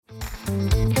Hello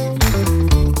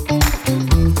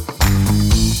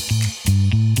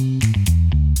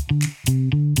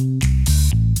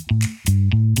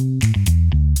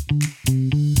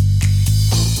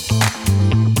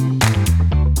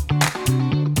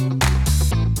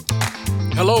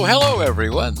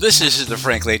everyone. This is the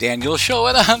Frankly Daniel Show,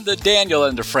 and I'm the Daniel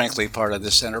and the Frankly part of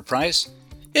this enterprise.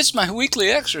 It's my weekly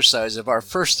exercise of our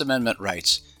First Amendment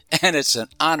rights, and it's an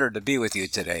honor to be with you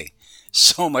today.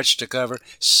 So much to cover,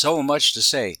 so much to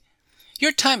say.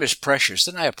 Your time is precious,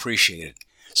 and I appreciate it.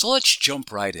 So let's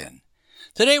jump right in.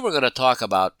 Today we're going to talk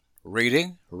about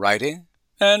reading, writing,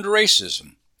 and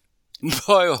racism.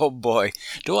 Boy, oh boy,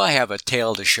 do I have a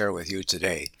tale to share with you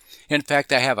today. In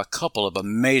fact, I have a couple of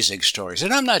amazing stories,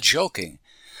 and I'm not joking.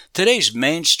 Today's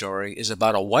main story is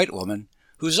about a white woman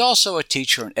who's also a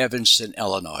teacher in Evanston,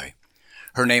 Illinois.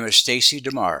 Her name is Stacy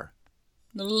DeMar.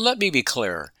 Let me be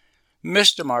clear.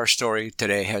 Miss DeMar's story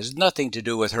today has nothing to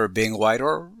do with her being white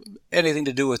or anything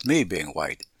to do with me being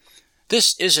white.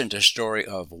 This isn't a story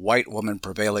of white woman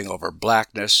prevailing over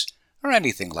blackness or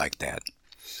anything like that.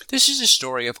 This is a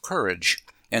story of courage,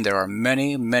 and there are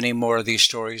many, many more of these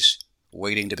stories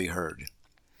waiting to be heard.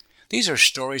 These are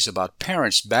stories about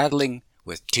parents battling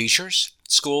with teachers,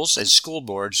 schools, and school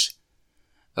boards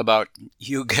about,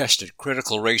 you guessed it,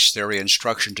 critical race theory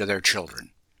instruction to their children.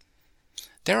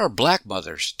 There are black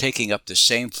mothers taking up the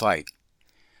same fight.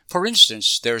 For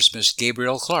instance, there's Miss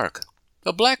Gabrielle Clark,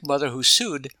 a black mother who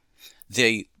sued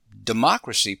the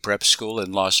Democracy Prep School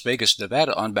in Las Vegas,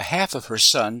 Nevada on behalf of her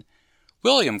son,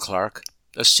 William Clark,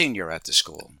 a senior at the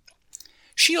school.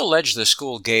 She alleged the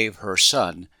school gave her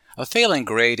son a failing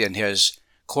grade in his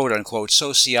quote-unquote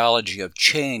sociology of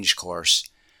change course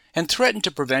and threatened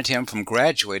to prevent him from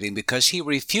graduating because he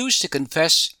refused to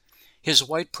confess his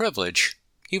white privilege.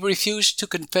 He refused to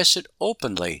confess it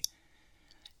openly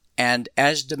and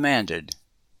as demanded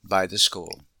by the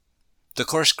school. The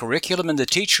course curriculum and the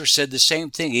teacher said the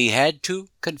same thing. He had to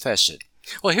confess it.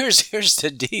 Well, here's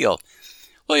the deal.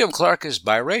 William Clark is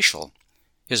biracial.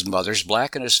 His mother's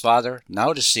black and his father,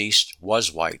 now deceased,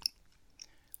 was white.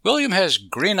 William has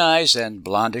green eyes and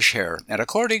blondish hair, and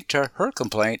according to her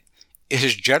complaint,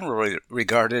 is generally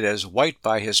regarded as white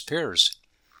by his peers.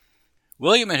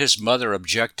 William and his mother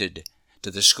objected to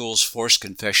the school's forced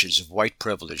confessions of white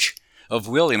privilege of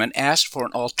William and asked for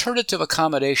an alternative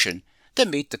accommodation to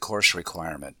meet the course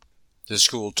requirement. The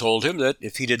school told him that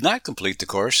if he did not complete the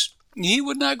course, he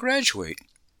would not graduate.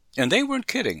 And they weren't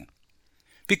kidding.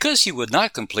 Because he would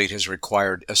not complete his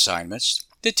required assignments,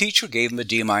 the teacher gave him a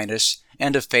D-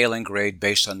 and a failing grade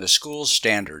based on the school's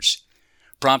standards,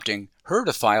 prompting her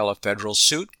to file a federal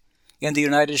suit in the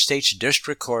United States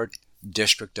District Court,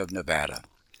 District of Nevada.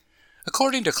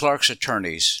 According to Clark's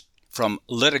attorneys from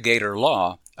Litigator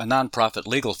Law, a nonprofit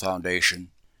legal foundation,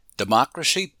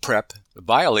 Democracy Prep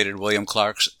violated William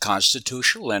Clark's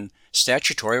constitutional and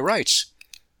statutory rights.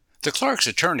 The Clark's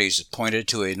attorneys pointed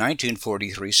to a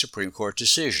 1943 Supreme Court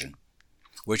decision,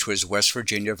 which was West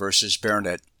Virginia versus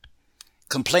Barnett,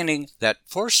 complaining that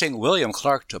forcing William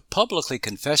Clark to publicly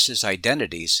confess his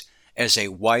identities as a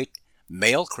white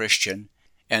male Christian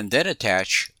and then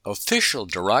attach official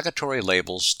derogatory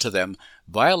labels to them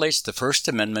violates the First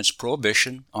Amendment's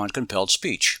prohibition on compelled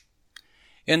speech.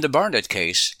 In the Barnett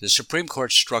case, the Supreme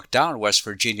Court struck down West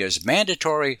Virginia's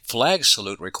mandatory flag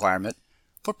salute requirement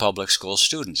for public school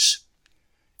students.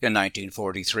 In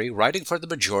 1943, writing for the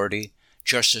majority,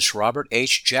 Justice Robert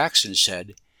H. Jackson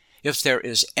said, "If there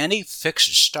is any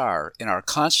fixed star in our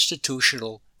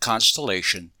constitutional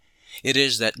constellation, it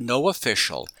is that no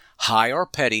official, high or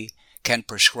petty, can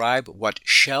prescribe what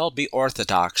shall be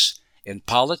orthodox in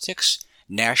politics,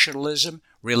 nationalism,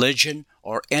 religion,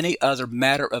 or any other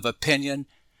matter of opinion,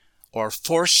 or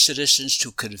force citizens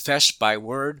to confess by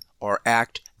word or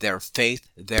act their faith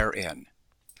therein."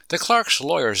 The Clark's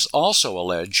lawyers also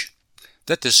allege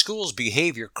that the school's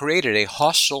behavior created a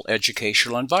hostile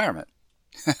educational environment.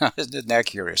 Isn't that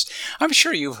curious? I'm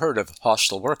sure you've heard of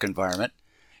hostile work environment.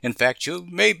 In fact, you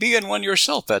may be in one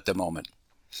yourself at the moment.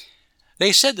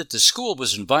 They said that the school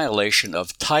was in violation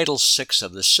of Title VI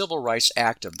of the Civil Rights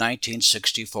Act of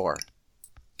 1964.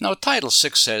 Now, Title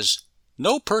VI says,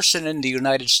 "No person in the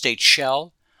United States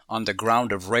shall, on the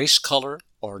ground of race, color,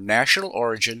 or national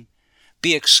origin,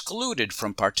 be excluded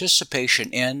from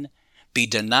participation in, be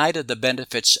denied of the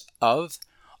benefits of,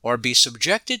 or be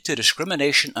subjected to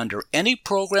discrimination under any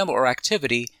program or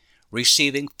activity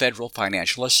receiving federal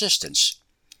financial assistance."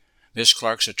 Ms.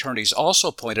 Clark's attorneys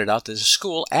also pointed out that the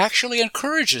school actually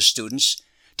encourages students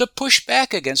to push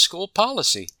back against school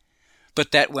policy,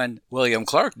 but that when William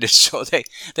Clark did so,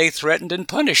 they threatened and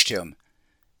punished him.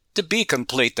 To be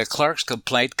complete, the Clark's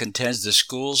complaint contends the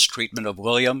school's treatment of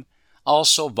William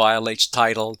also violates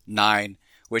Title IX,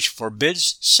 which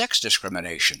forbids sex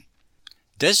discrimination.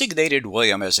 Designated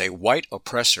William as a white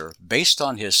oppressor based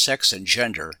on his sex and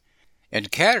gender,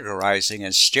 and categorizing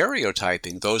and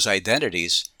stereotyping those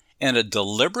identities in a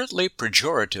deliberately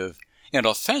pejorative and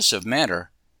offensive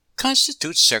manner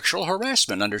constitutes sexual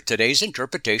harassment under today's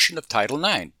interpretation of Title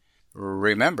IX.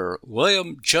 Remember,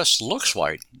 William just looks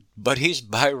white, but he's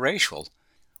biracial.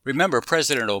 Remember,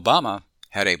 President Obama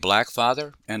had a black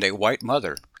father and a white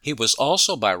mother. He was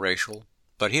also biracial,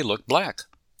 but he looked black.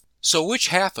 So which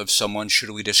half of someone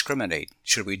should we discriminate?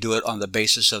 Should we do it on the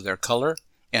basis of their color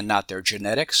and not their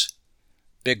genetics?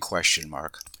 Big question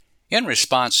mark. In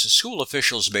response, school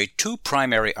officials made two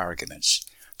primary arguments.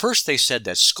 First, they said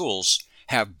that schools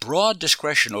have broad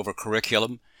discretion over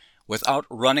curriculum without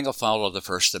running afoul of the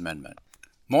First Amendment.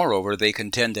 Moreover, they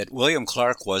contend that William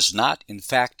Clark was not, in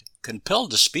fact,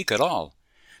 compelled to speak at all,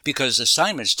 because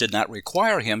assignments did not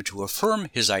require him to affirm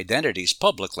his identities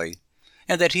publicly,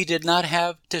 and that he did not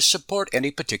have to support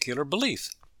any particular belief.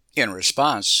 In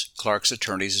response, Clark's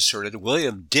attorneys asserted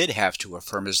William did have to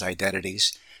affirm his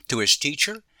identities to his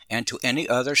teacher and to any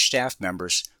other staff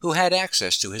members who had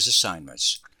access to his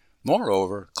assignments.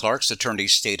 Moreover, Clark's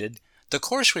attorneys stated the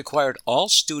course required all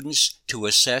students to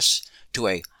assess to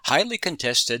a highly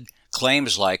contested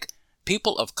claims like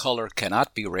people of color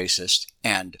cannot be racist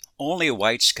and only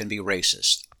whites can be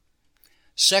racist.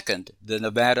 Second, the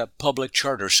Nevada Public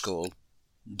Charter School,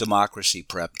 Democracy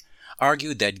Prep,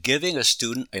 argued that giving a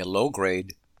student a low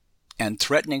grade and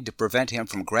threatening to prevent him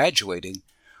from graduating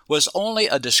was only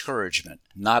a discouragement,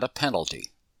 not a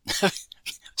penalty.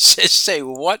 Say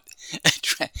what?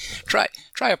 Try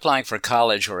applying for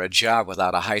college or a job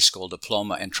without a high school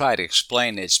diploma and try to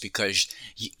explain it's because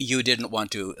you didn't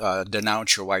want to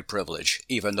denounce your white privilege,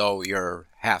 even though you're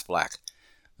half black.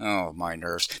 Oh, my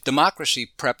nerves.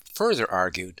 Democracy Prep further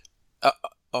argued,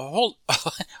 hold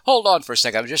on for a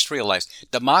second, I just realized.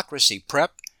 Democracy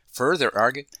Prep further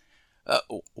argued,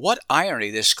 what irony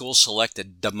this school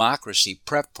selected Democracy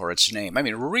Prep for its name. I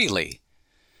mean, really?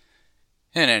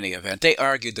 In any event, they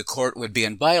argued the court would be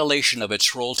in violation of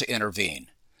its role to intervene.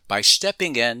 By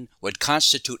stepping in would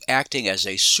constitute acting as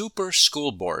a super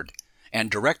school board and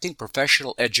directing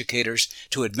professional educators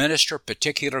to administer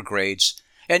particular grades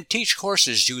and teach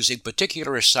courses using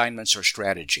particular assignments or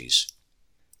strategies.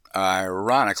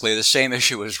 Ironically, the same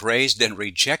issue was raised and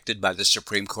rejected by the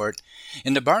Supreme Court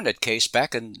in the Barnett case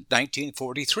back in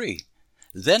 1943.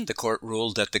 Then the court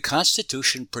ruled that the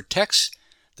Constitution protects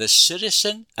the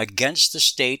citizen against the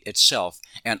state itself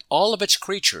and all of its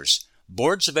creatures,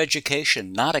 boards of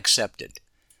education not accepted.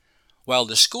 While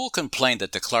the school complained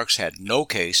that the Clarks had no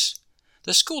case,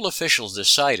 the school officials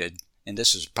decided, and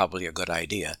this is probably a good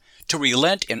idea, to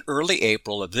relent in early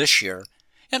April of this year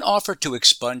and offered to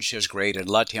expunge his grade and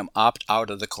let him opt out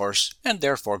of the course and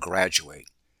therefore graduate.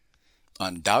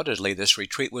 Undoubtedly, this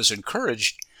retreat was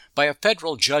encouraged by a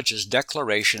federal judge's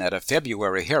declaration at a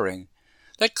February hearing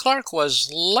that Clark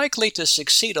was likely to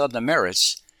succeed on the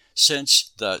merits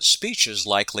since the speeches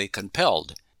likely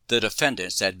compelled the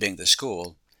defendants, that being the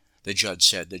school, the judge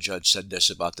said this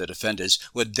about the defendants,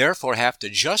 would therefore have to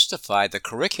justify the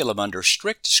curriculum under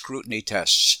strict scrutiny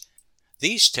tests.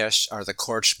 These tests are the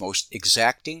court's most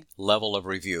exacting level of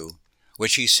review,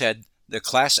 which he said the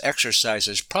class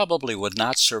exercises probably would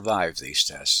not survive these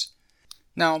tests.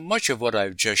 Now, much of what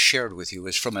I've just shared with you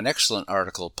is from an excellent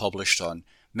article published on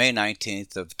May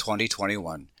 19th of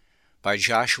 2021 by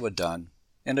Joshua Dunn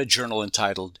in a journal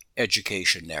entitled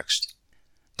Education Next.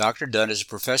 Dr. Dunn is a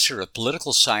professor of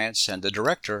political science and the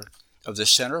director of the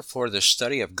Center for the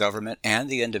Study of Government and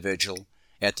the Individual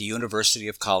at the University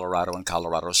of Colorado in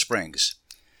Colorado Springs.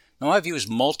 Now, I've used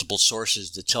multiple sources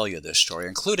to tell you this story,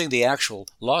 including the actual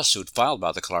lawsuit filed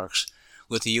by the Clarks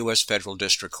with the U.S. Federal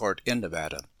District Court in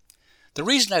Nevada. The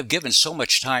reason I've given so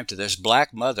much time to this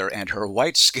black mother and her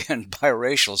white-skinned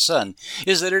biracial son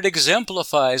is that it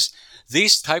exemplifies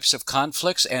these types of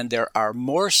conflicts, and there are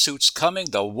more suits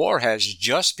coming. The war has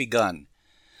just begun.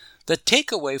 The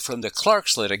takeaway from the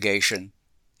Clarks litigation,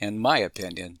 in my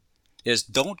opinion, is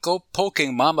don't go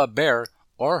poking Mama Bear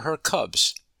or her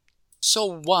cubs. So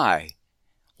why?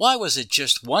 Why was it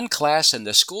just one class and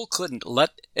the school couldn't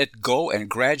let it go and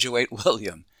graduate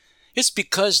William? It's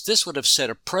because this would have set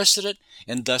a precedent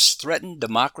and thus threatened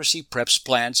Democracy Prep's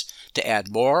plans to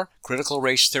add more critical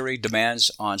race theory demands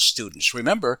on students.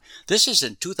 Remember, this is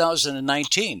in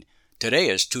 2019. Today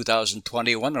is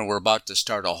 2021, and we're about to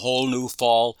start a whole new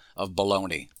fall of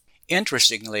baloney.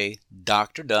 Interestingly,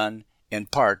 Dr. Dunn, in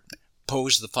part,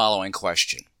 posed the following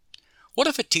question. What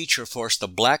if a teacher forced a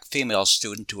black female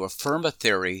student to affirm a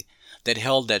theory that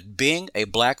held that being a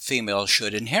black female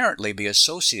should inherently be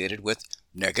associated with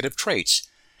negative traits,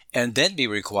 and then be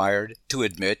required to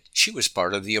admit she was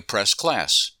part of the oppressed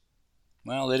class?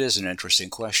 Well, it is an interesting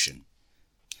question.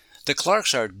 The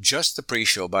Clarks are just the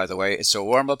pre-show, by the way. It's a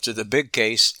warm-up to the big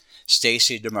case,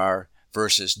 Stacey DeMar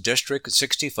versus District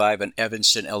 65 in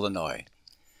Evanston, Illinois.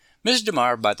 Ms.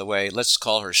 DeMar, by the way, let's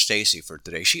call her Stacey for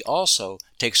today. She also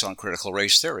takes on critical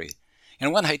race theory.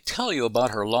 And when I tell you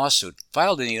about her lawsuit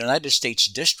filed in the United States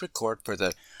District Court for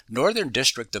the Northern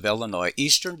District of Illinois,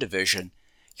 Eastern Division,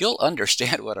 you'll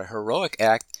understand what a heroic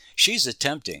act she's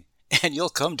attempting, and you'll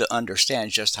come to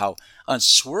understand just how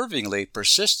unswervingly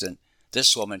persistent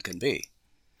this woman can be.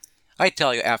 I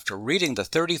tell you, after reading the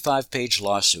 35-page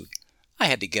lawsuit, I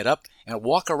had to get up and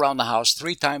walk around the house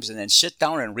 3 times and then sit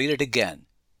down and read it again.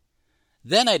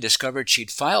 Then I discovered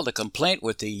she'd filed a complaint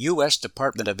with the U.S.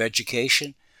 Department of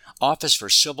Education, Office for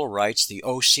Civil Rights, the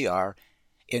OCR,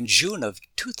 in June of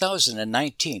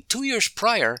 2019, 2 years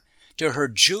prior to her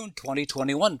June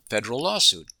 2021 federal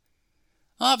lawsuit.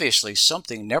 Obviously,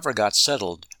 something never got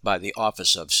settled by the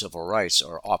Office of Civil Rights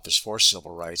or Office for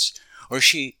Civil Rights, or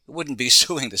she wouldn't be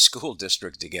suing the school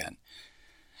district again.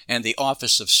 And the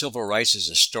Office of Civil Rights is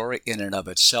a story in and of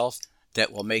itself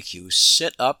that will make you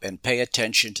sit up and pay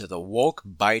attention to the woke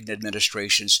Biden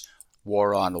administration's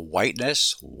war on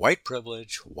whiteness, white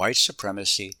privilege, white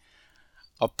supremacy,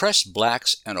 oppressed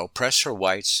blacks and oppressor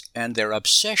whites, and their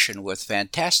obsession with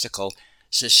fantastical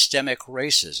systemic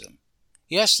racism.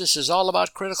 Yes, this is all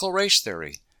about critical race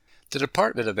theory. The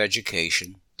Department of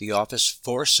Education, the Office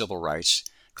for Civil Rights,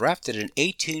 drafted an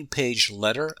 18-page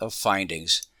letter of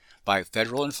findings by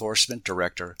Federal Enforcement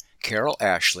Director Carol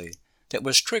Ashley that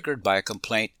was triggered by a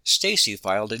complaint Stacey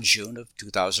filed in June of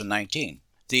 2019.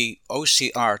 The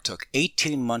OCR took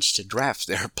 18 months to draft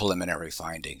their preliminary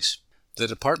findings. The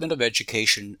Department of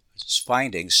Education's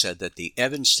findings said that the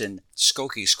Evanston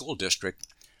Skokie School District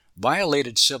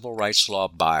violated civil rights law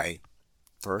by,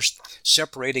 first,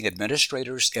 separating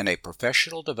administrators in a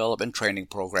professional development training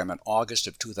program in August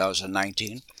of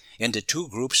 2019 into 2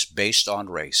 groups based on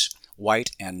race,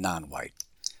 white and non-white.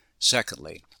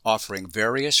 Secondly, offering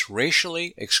various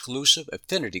racially exclusive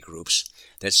affinity groups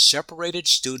that separated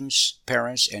students,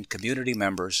 parents, and community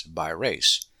members by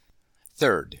race.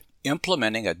 Third,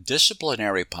 implementing a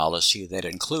disciplinary policy that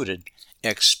included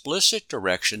explicit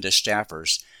direction to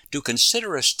staffers to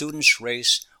consider a student's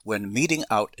race when meting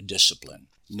out discipline.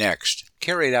 Next,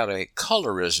 carried out a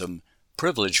colorism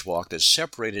privilege walk that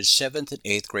separated 7th and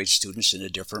 8th grade students into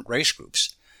different race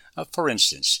groups. For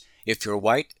instance, if you're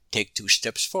white, take 2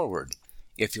 steps forward.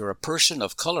 If you're a person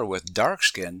of color with dark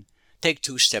skin, take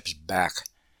 2 steps back.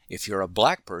 If you're a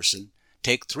black person,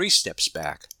 take 3 steps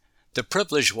back. The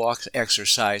privilege walk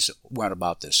exercise went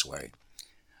about this way.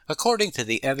 According to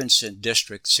the Evanston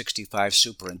District 65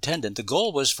 superintendent, the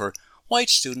goal was for white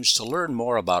students to learn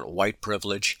more about white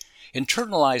privilege,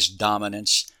 internalized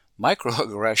dominance,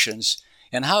 microaggressions,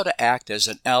 and how to act as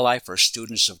an ally for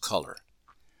students of color.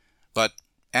 But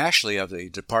Ashley of the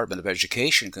Department of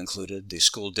Education concluded the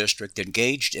school district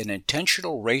engaged in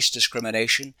intentional race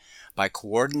discrimination by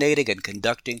coordinating and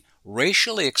conducting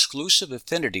racially exclusive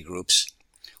affinity groups,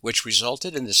 which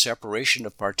resulted in the separation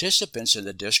of participants in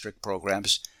the district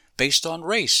programs based on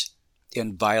race,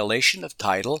 in violation of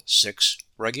Title VI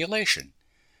regulation.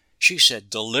 She said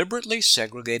deliberately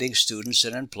segregating students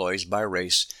and employees by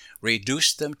race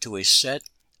reduced them to a set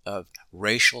of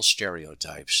racial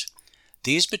stereotypes.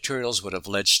 These materials would have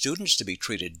led students to be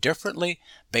treated differently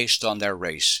based on their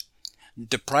race,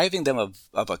 depriving them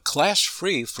of a class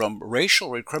free from racial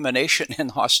recrimination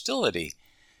and hostility.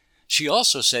 She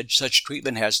also said such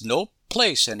treatment has no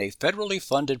place in a federally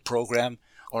funded program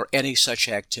or any such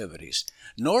activities,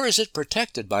 nor is it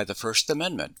protected by the First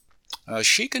Amendment.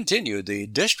 She continued, the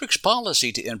district's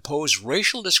policy to impose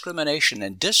racial discrimination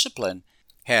and discipline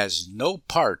has no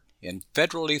part in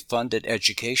federally funded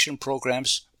education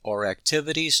programs or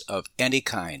activities of any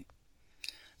kind.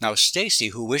 Now, Stacey,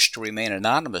 who wished to remain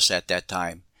anonymous at that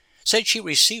time, said she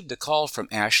received a call from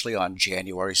Ashley on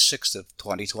January 6th of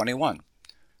 2021,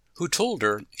 who told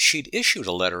her she'd issued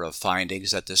a letter of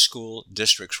findings that the school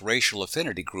district's racial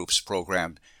affinity groups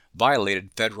program violated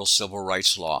federal civil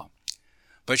rights law.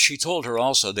 But she told her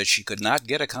also that she could not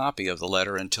get a copy of the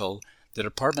letter until the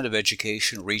Department of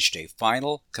Education reached a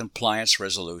final compliance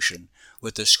resolution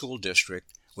with the school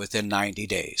district within 90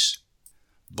 days.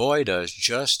 Boy, does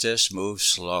justice move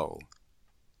slow.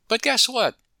 But guess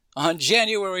what? On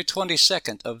January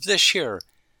 22nd of this year,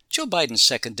 Joe Biden's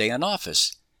second day in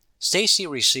office, Stacey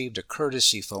received a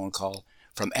courtesy phone call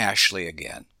from Ashley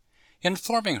again.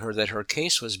 informing her that her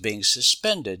case was being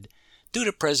suspended due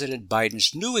to President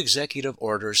Biden's new executive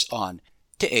orders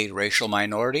to aid racial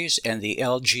minorities and the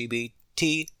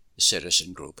LGBT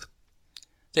citizen group.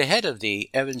 The head of the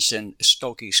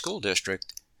Evanston-Skokie School District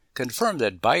confirmed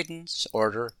that Biden's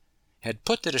order had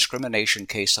put the discrimination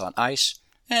case on ice,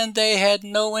 and they had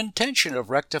no intention of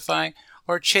rectifying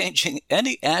or changing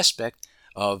any aspect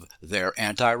of their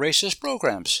anti-racist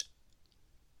programs.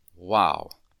 Wow.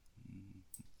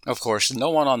 Of course, no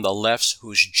one on the left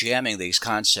who's jamming these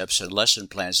concepts and lesson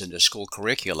plans into school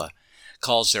curricula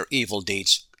calls their evil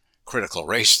deeds critical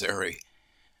race theory.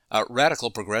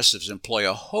 Radical progressives employ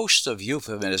a host of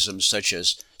euphemisms such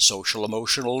as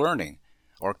social-emotional learning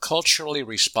or culturally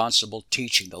responsible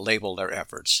teaching to label their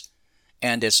efforts.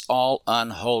 And it's all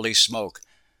unholy smoke.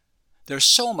 There's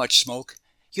so much smoke,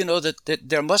 that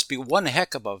there must be one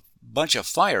heck of a bunch of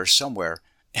fires somewhere,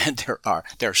 and there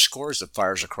are scores of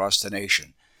fires across the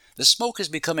nation. The smoke is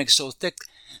becoming so thick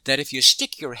that if you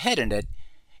stick your head in it,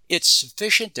 it's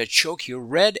sufficient to choke you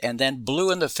red and then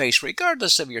blue in the face,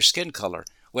 regardless of your skin color,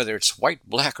 whether it's white,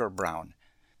 black, or brown.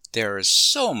 There is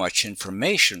so much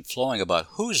information flowing about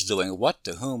who's doing what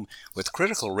to whom with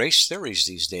critical race theories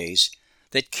these days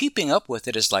that keeping up with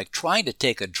it is like trying to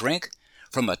take a drink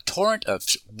from a torrent of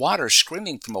water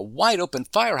screaming from a wide-open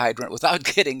fire hydrant without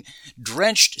getting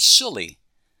drenched silly.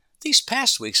 These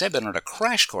past weeks I've been on a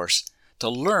crash course to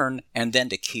learn and then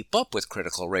to keep up with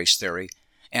critical race theory,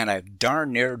 and I've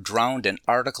darn near drowned in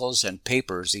articles and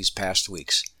papers these past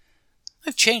weeks.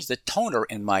 I've changed the toner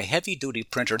in my heavy-duty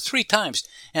printer 3 times,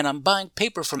 and I'm buying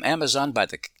paper from Amazon by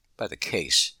the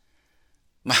case.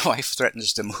 My wife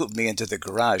threatens to move me into the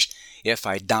garage if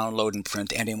I download and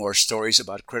print any more stories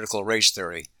about critical race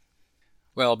theory.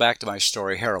 Well, back to my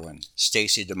story heroine,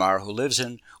 Stacy DeMar, who lives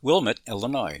in Wilmette,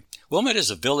 Illinois. Wilmette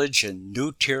is a village in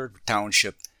New Trier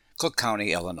Township, Cook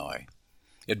County, Illinois.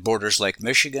 It borders Lake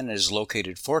Michigan and is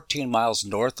located 14 miles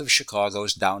north of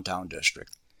Chicago's downtown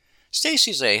district.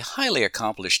 Stacy's a highly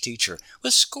accomplished teacher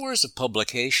with scores of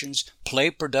publications,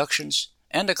 play productions,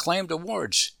 and acclaimed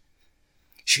awards.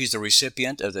 She's the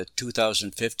recipient of the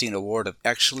 2015 Award of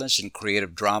Excellence in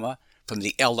Creative Drama from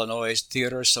the Illinois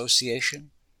Theater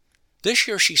Association. This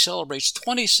year she celebrates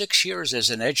 26 years as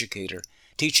an educator,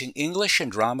 teaching English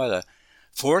and drama to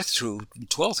 4th through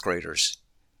 12th graders.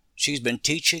 She's been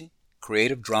teaching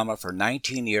creative drama for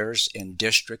 19 years in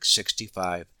District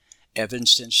 65,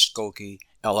 Evanston-Skokie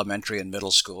elementary and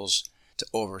middle schools, to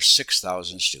over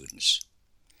 6,000 students.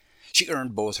 She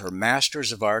earned both her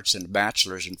Master's of Arts and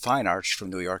Bachelor's in Fine Arts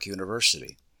from New York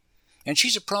University. And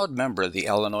she's a proud member of the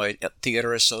Illinois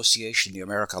Theater Association, the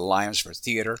American Alliance for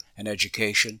Theater and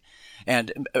Education,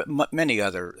 and many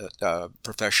other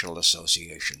professional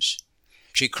associations.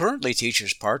 She currently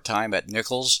teaches part-time at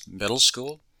Nichols Middle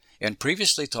School and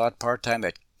previously taught part-time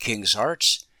at King's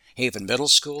Arts, Haven Middle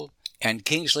School, and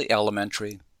Kingsley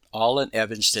Elementary, all in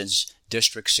Evanston's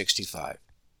District 65.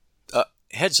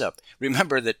 Heads up,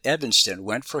 remember that Evanston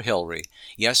went for Hillary,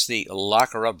 yes, the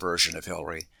locker-up version of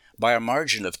Hillary, by a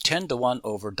margin of 10-1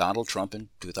 over Donald Trump in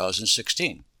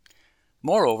 2016.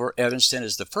 Moreover, Evanston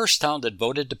is the first town that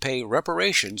voted to pay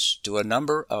reparations to a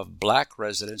number of black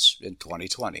residents in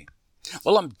 2020.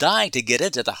 Well, I'm dying to get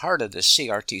into the heart of this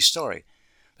CRT story,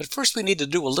 but first we need to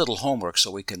do a little homework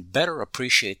so we can better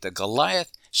appreciate the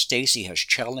Goliath Stacy has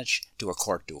challenged to a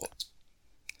court duel.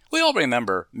 We all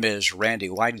remember Ms. Randy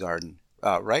Weingarten,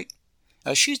 right?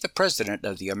 She's the president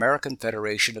of the American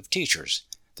Federation of Teachers,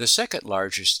 the second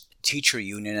largest teacher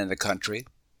union in the country,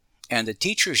 and the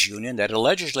teachers union that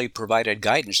allegedly provided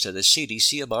guidance to the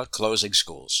CDC about closing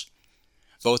schools.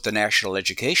 Both the National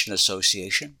Education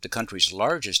Association, the country's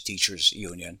largest teachers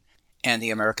union, and the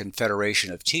American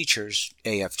Federation of Teachers,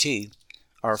 AFT,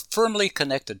 are firmly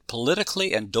connected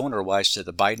politically and donor-wise to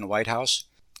the Biden White House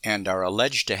and are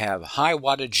alleged to have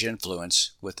high-wattage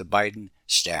influence with the Biden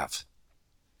staff.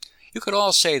 You could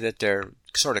all say that they're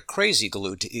sort of crazy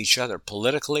glued to each other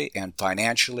politically and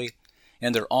financially,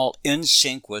 and they're all in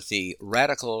sync with the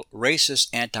radical racist,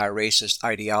 anti-racist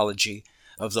ideology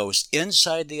of those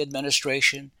inside the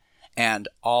administration and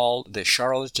all the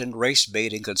charlatan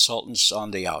race-baiting consultants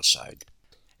on the outside.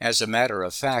 As a matter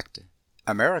of fact,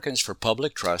 Americans for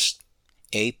Public Trust,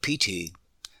 APT,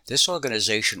 this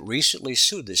organization recently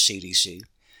sued the CDC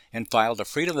and filed a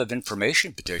Freedom of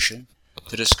Information petition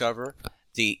to discover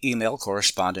the email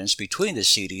correspondence between the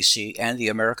CDC and the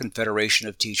American Federation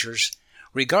of Teachers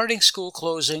regarding school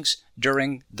closings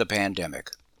during the pandemic.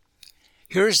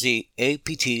 Here's the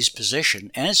APT's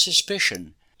position and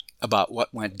suspicion about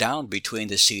what went down between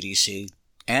the CDC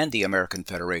and the American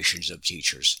Federations of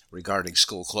Teachers regarding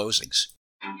school closings.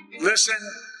 Listen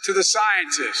to the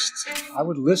scientists. I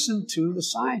would listen to the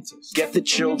scientists. Get the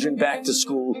children back to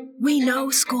school. We know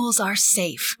schools are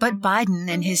safe, but Biden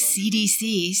and his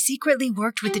CDC secretly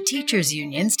worked with the teachers'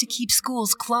 unions to keep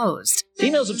schools closed.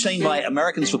 Emails obtained by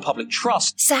Americans for Public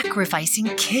Trust. Sacrificing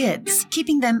kids,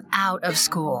 keeping them out of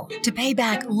school to pay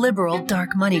back liberal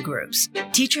dark money groups.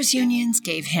 Teachers' unions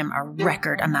gave him a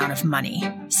record amount of money.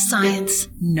 Science,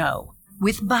 no.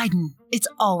 With Biden, it's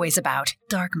always about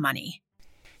dark money.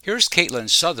 Here's Caitlin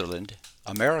Sutherland,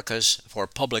 America's for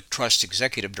Public Trust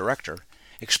Executive Director,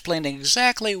 explaining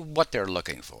exactly what they're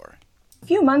looking for. A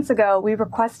few months ago, we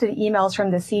requested emails from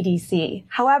the CDC.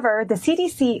 However, the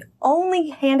CDC only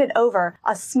handed over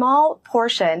a small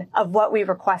portion of what we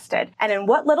requested. And in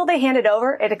what little they handed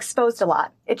over, it exposed a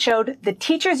lot. It showed the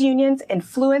teachers' unions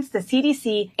influenced the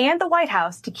CDC and the White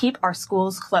House to keep our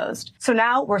schools closed. So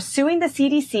now we're suing the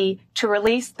CDC to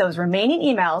release those remaining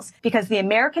emails because the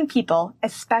American people,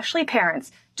 especially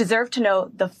parents, deserve to know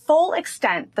the full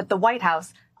extent that the White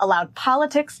House allowed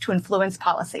politics to influence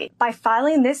policy. By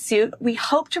filing this suit, we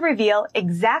hope to reveal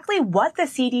exactly what the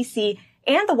CDC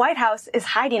and the White House is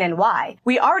hiding and why.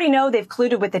 We already know they've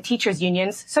colluded with the teachers'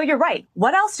 unions, so you're right.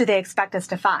 What else do they expect us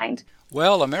to find?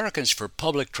 Well, Americans for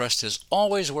Public Trust has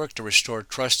always worked to restore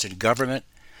trust in government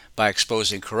by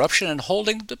exposing corruption and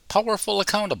holding the powerful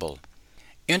accountable.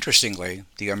 Interestingly,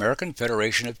 the American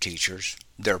Federation of Teachers,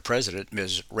 their president,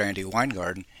 Ms. Randi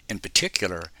Weingarten, in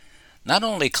particular, not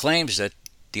only claims that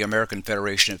the American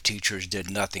Federation of Teachers did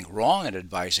nothing wrong in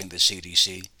advising the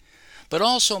CDC, but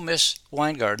also Ms.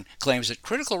 Weingarten claims that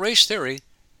critical race theory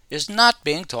is not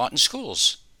being taught in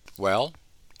schools. Well,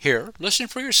 here, listen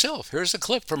for yourself. Here's a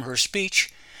clip from her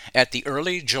speech at the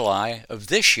early July of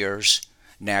this year's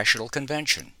National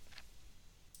Convention.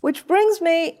 Which brings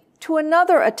me to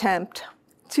another attempt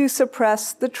to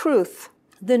suppress the truth.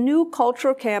 The new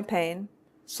cultural campaign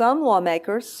some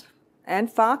lawmakers and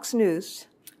Fox News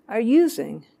are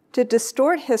using to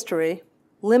distort history,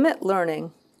 limit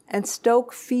learning, and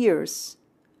stoke fears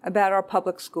about our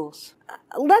public schools.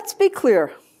 Let's be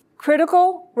clear.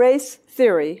 Critical race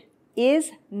theory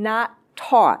is not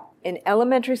taught in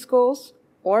elementary schools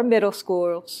or middle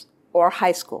schools or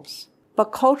high schools.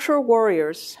 But culture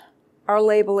warriors are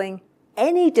labeling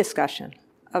any discussion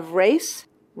of race,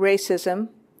 racism,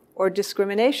 or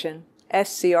discrimination as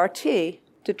CRT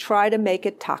to try to make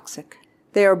it toxic.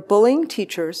 They are bullying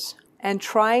teachers and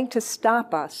trying to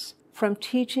stop us from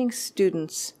teaching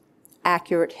students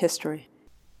accurate history.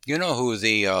 You know who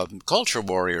the culture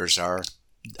warriors are?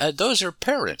 Those are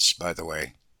parents, by the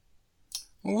way.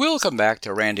 We'll come back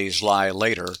to Randy's lie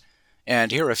later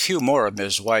and hear a few more of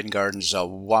Ms. Weingarten's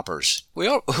whoppers. We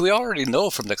already know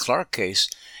from the Clark case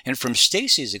and from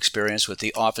Stacy's experience with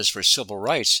the Office for Civil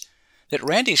Rights that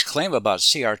Randy's claim about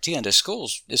CRT in the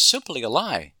schools is simply a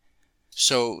lie.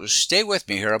 So stay with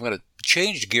me here. I'm going to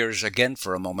change gears again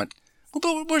for a moment.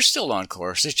 But we're still on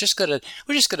course. We're just going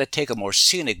to take a more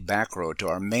scenic back road to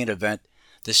our main event,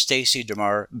 the Stacey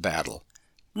DeMar battle.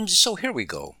 So here we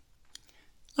go.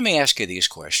 Let me ask you these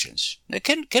questions.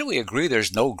 Can we agree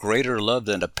there's no greater love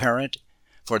than a parent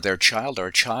for their child or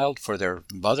a child for their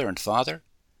mother and father?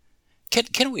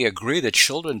 Can we agree that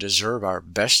children deserve our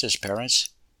best as parents?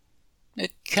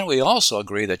 Can we also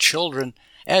agree that children,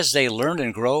 as they learn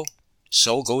and grow,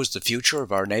 so goes the future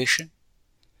of our nation?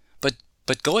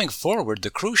 But going forward, the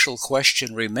crucial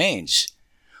question remains,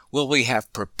 will we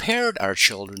have prepared our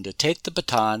children to take the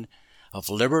baton of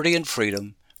liberty and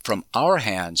freedom from our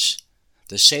hands,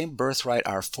 the same birthright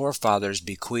our forefathers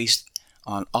bequeathed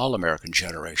on all American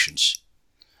generations?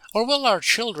 Or will our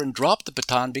children drop the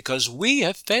baton because we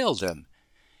have failed them?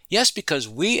 Yes, because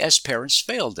we as parents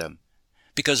failed them.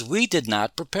 Because we did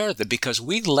not prepare them. Because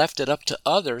we left it up to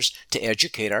others to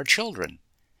educate our children.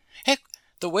 Heck,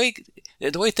 the way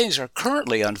things are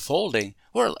currently unfolding,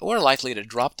 we're likely to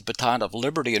drop the baton of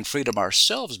liberty and freedom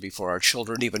ourselves before our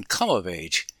children even come of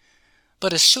age.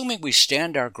 But assuming we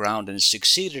stand our ground and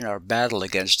succeed in our battle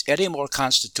against any more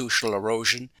constitutional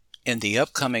erosion in the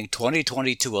upcoming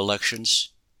 2022 elections,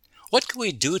 what can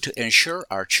we do to ensure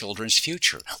our children's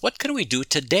future? What can we do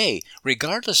today,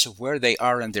 regardless of where they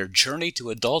are in their journey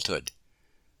to adulthood?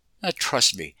 Now,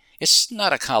 trust me, it's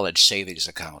not a college savings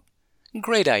account.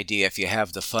 Great idea if you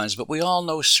have the funds, but we all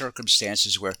know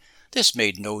circumstances where this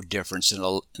made no difference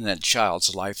in a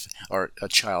child's life or a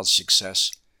child's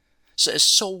success.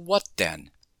 So what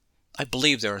then? I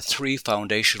believe there are three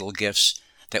foundational gifts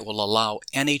that will allow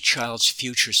any child's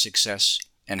future success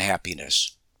and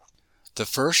happiness. The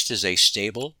first is a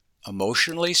stable,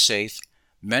 emotionally safe,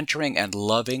 mentoring and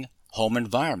loving home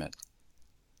environment.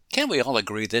 Can we all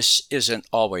agree this isn't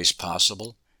always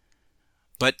possible?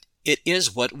 But It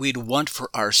is what we'd want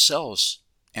for ourselves,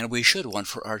 and we should want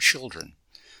for our children.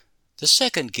 The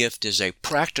second gift is a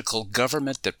practical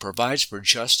government that provides for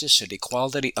justice and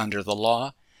equality under the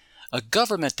law, a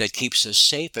government that keeps us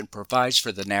safe and provides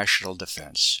for the national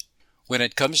defense. When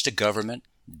it comes to government,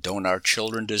 don't our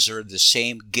children deserve the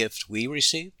same gift we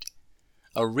received?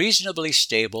 A reasonably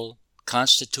stable,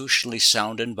 constitutionally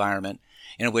sound environment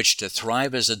in which to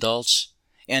thrive as adults,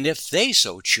 and if they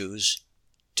so choose,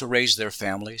 to raise their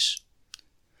families.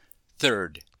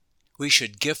 Third, we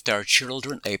should gift our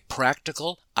children a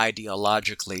practical,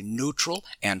 ideologically neutral,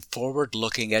 and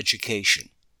forward-looking education.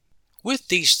 With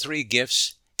these three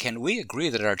gifts, can we agree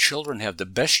that our children have the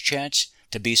best chance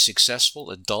to be successful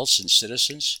adults and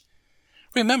citizens?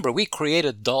 Remember, we create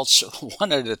adults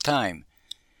one at a time.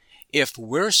 If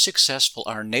we're successful,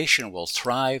 our nation will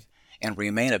thrive and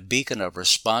remain a beacon of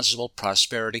responsible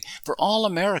prosperity for all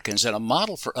Americans and a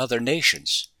model for other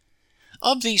nations.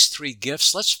 Of these three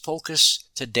gifts, let's focus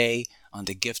today on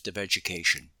the gift of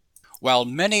education. While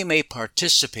many may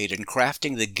participate in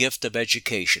crafting the gift of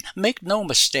education, make no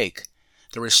mistake,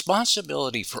 the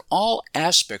responsibility for all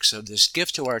aspects of this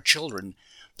gift to our children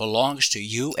belongs to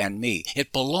you and me.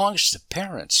 It belongs to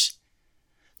parents.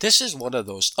 This is one of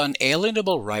those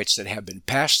unalienable rights that have been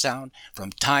passed down from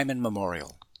time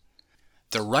immemorial.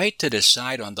 The right to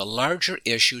decide on the larger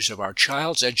issues of our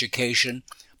child's education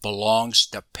belongs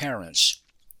to parents.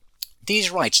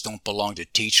 These rights don't belong to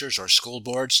teachers or school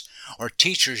boards or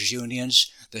teachers'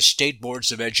 unions, the state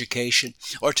boards of education,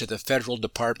 or to the federal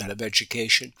Department of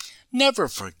Education. Never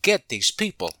forget these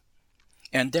people.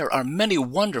 And there are many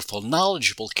wonderful,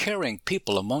 knowledgeable, caring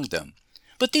people among them.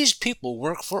 But these people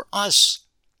work for us.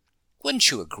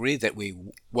 Wouldn't you agree that we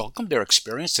welcome their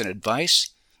experience and advice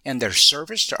and their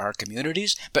service to our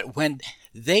communities? But when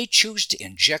they choose to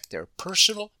inject their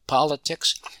personal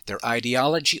politics, their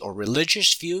ideology, or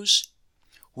religious views,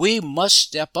 we must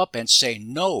step up and say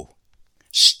no.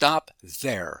 Stop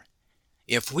there.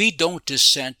 If we don't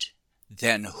dissent,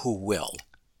 then who will?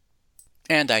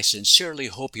 And I sincerely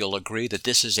hope you'll agree that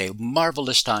this is a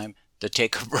marvelous time to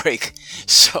take a break.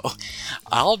 So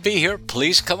I'll be here.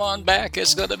 Please come on back.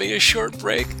 It's going to be a short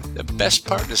break. The best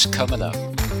part is coming up.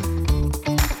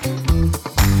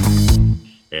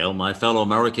 Well, my fellow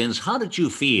Americans, how did you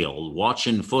feel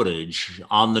watching footage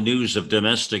on the news of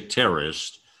domestic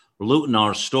terrorists looting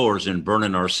our stores and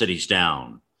burning our cities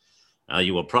down?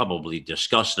 You were probably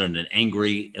disgusted and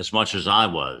angry as much as I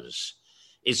was.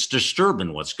 It's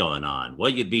disturbing what's going on.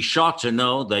 Well, you'd be shocked to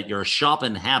know that your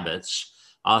shopping habits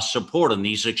are supporting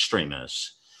these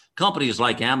extremists. Companies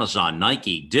like Amazon,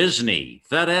 Nike, Disney,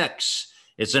 FedEx,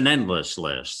 it's an endless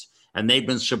list, and they've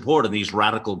been supporting these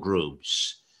radical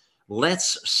groups.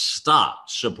 Let's stop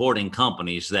supporting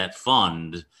companies that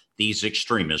fund these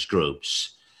extremist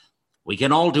groups. We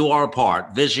can all do our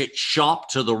part. Visit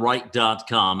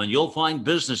shoptotheright.com, and you'll find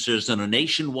businesses in a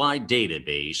nationwide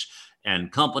database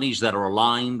and companies that are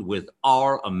aligned with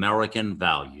our American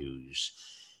values.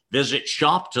 Visit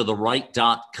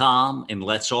shoptotheright.com, and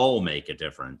let's all make a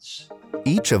difference.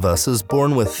 Each of us is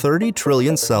born with 30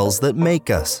 trillion cells that make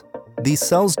us. These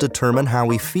cells determine how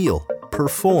we feel,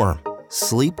 perform,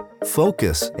 sleep,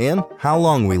 focus, and how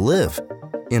long we live.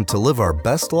 And to live our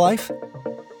best life,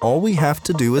 all we have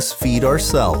to do is feed our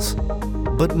cells.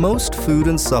 But most food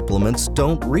and supplements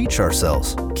don't reach our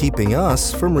cells, keeping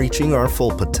us from reaching our full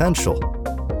potential.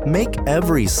 Make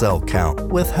every cell count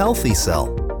with Healthy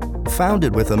Cell.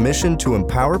 Founded with a mission to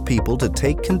empower people to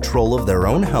take control of their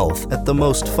own health at the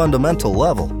most fundamental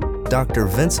level, Dr.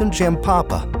 Vincent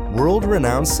Jampapa,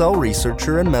 world-renowned cell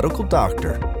researcher and medical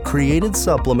doctor, created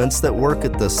supplements that work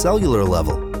at the cellular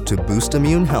level to boost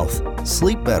immune health,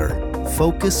 sleep better,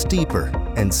 focus deeper,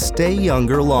 and stay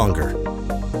younger longer.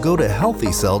 Go to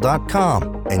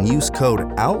healthycell.com and use code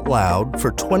OUTLOUD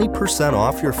for 20%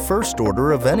 off your first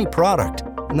order of any product.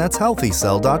 And that's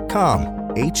healthycell.com,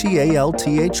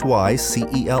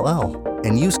 HEALTHYCELL,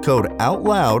 and use code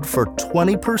OUTLOUD for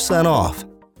 20% off.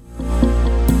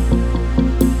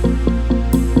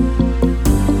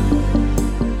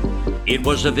 It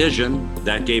was a vision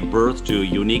that gave birth to a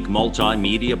unique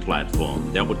multimedia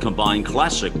platform that would combine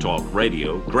classic talk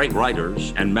radio, great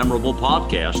writers, and memorable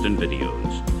podcasts and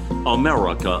videos.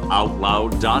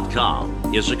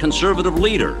 AmericaOutloud.com is a conservative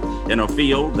leader in a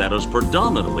field that is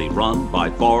predominantly run by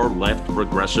far-left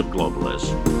progressive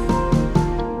globalists.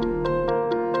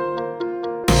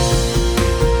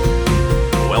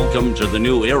 Welcome to the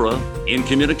new era in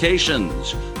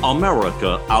communications,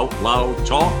 America Out Loud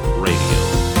Talk Radio.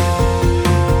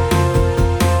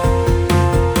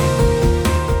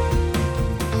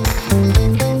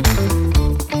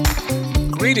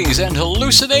 Greetings dreamings and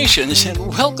hallucinations, and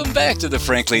welcome back to the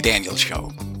Frankly Daniel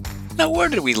Show. Now, where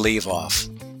did we leave off?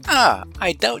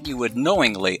 I doubt you would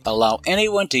knowingly allow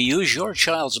anyone to use your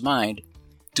child's mind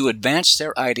to advance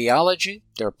their ideology,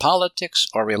 their politics,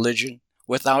 or religion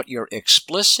without your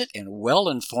explicit and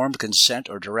well-informed consent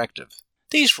or directive.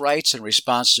 These rights and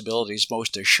responsibilities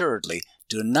most assuredly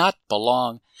do not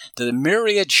belong to the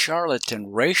myriad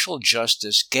charlatan racial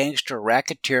justice, gangster,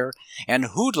 racketeer, and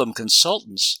hoodlum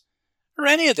consultants, or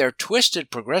any of their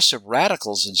twisted progressive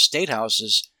radicals in state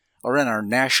houses or in our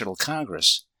national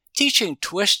Congress, teaching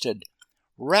twisted,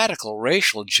 radical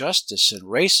racial justice and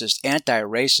racist,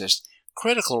 anti-racist,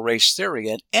 critical race theory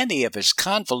and any of its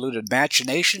convoluted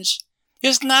machinations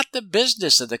is not the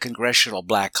business of the Congressional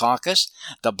Black Caucus,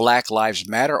 the Black Lives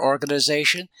Matter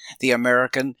organization, the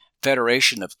American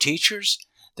Federation of Teachers,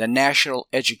 the National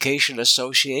Education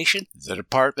Association, the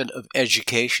Department of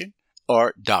Education,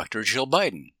 or Dr. Jill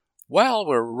Biden. While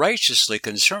we're righteously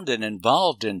concerned and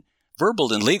involved in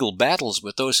verbal and legal battles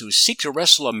with those who seek to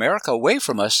wrestle America away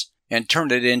from us and turn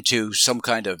it into some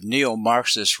kind of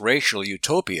neo-Marxist racial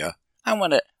utopia, I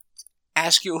want to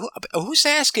ask you, who's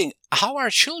asking how our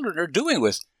children are doing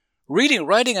with reading,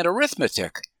 writing, and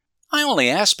arithmetic? I only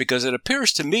ask because it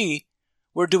appears to me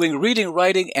we're doing reading,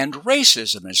 writing, and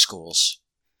racism in schools.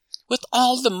 With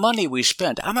all the money we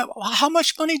spend, how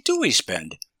much money do we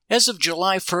spend? As of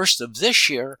July 1st of this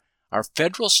year, our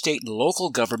federal, state, and local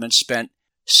government spent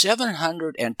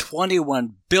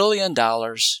 $721 billion,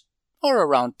 or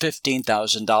around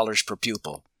 $15,000 per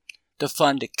pupil, to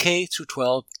fund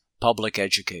K-12 public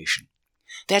education.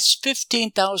 That's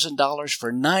 $15,000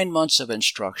 for 9 months of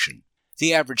instruction.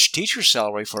 The average teacher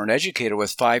salary for an educator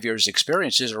with 5 years'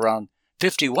 experience is around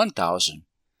 $51,000.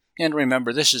 And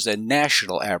remember, this is the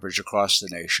national average across the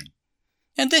nation.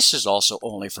 And this is also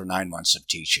only for 9 months of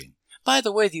teaching. By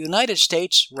the way, the United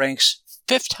States ranks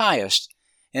 5th highest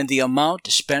in the amount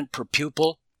spent per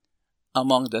pupil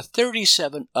among the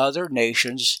 37 other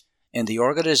nations in the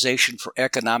Organization for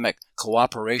Economic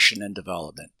Cooperation and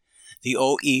Development, the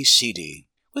OECD.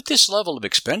 With this level of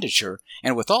expenditure,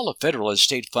 and with all the federal and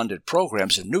state-funded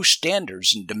programs and new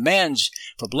standards and demands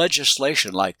from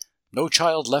legislation like No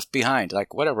Child Left Behind,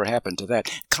 like whatever happened to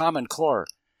that, Common Core,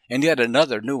 and yet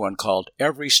another new one called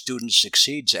Every Student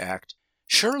Succeeds Act,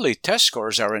 surely test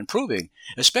scores are improving,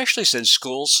 especially since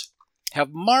schools have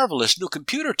marvelous new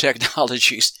computer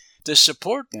technologies to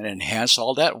support and enhance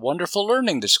all that wonderful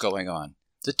learning that's going on.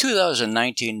 The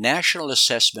 2019 National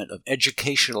Assessment of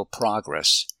Educational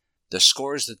Progress, the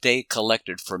scores that they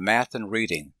collected for math and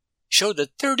reading, showed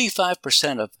that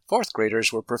 35% of fourth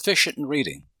graders were proficient in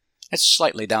reading. That's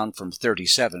slightly down from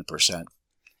 37%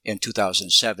 in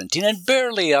 2017 and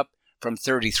barely up from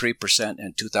 33%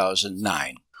 in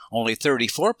 2009. Only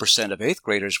 34% of 8th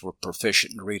graders were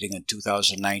proficient in reading in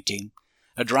 2019,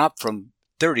 a drop from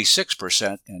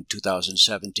 36% in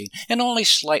 2017, and only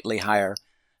slightly higher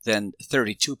than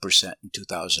 32% in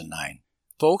 2009.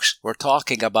 Folks, we're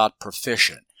talking about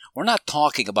proficient. We're not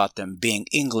talking about them being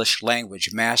English language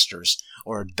masters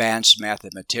or advanced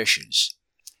mathematicians.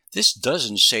 This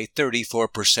doesn't say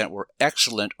 34% were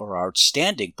excellent or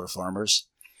outstanding performers.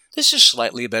 This is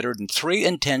slightly better than 3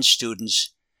 in 10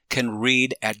 students can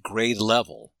read at grade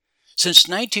level. Since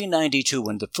 1992,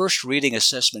 when the first reading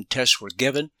assessment tests were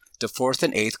given to 4th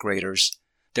and 8th graders,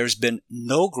 there's been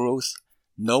no growth,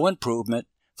 no improvement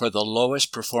for the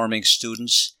lowest performing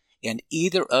students in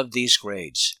either of these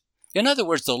grades. In other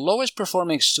words, the lowest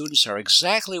performing students are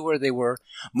exactly where they were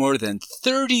more than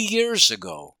 30 years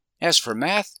ago. As for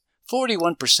math,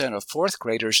 41% of 4th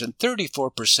graders and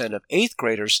 34% of 8th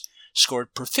graders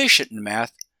scored proficient in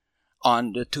math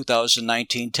on the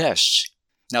 2019 tests.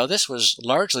 Now, this was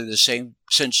largely the same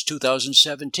since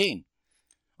 2017.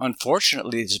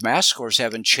 Unfortunately, these math scores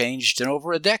haven't changed in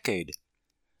over a decade.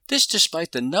 This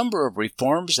despite the number of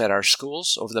reforms at our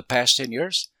schools over the past 10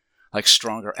 years, like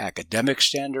stronger academic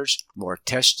standards, more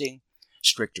testing,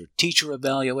 stricter teacher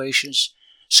evaluations,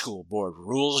 school board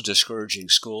rules discouraging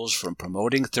schools from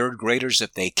promoting 3rd graders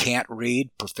if they can't read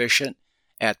proficient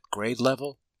at grade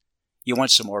level. You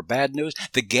want some more bad news?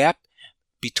 The gap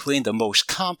between the most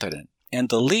competent and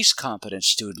the least competent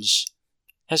students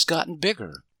has gotten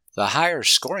bigger. The higher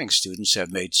scoring students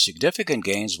have made significant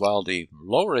gains while the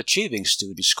lower achieving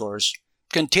student scores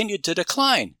continued to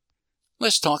decline.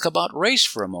 Let's talk about race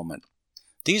for a moment.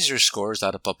 These are scores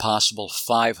out of a possible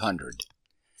 500.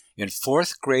 In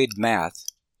 4th grade math,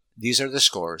 these are the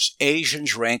scores.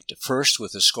 Asians ranked first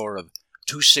with a score of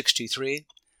 263.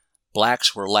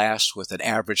 Blacks were last with an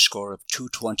average score of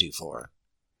 224.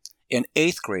 In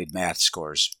 8th grade math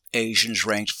scores, Asians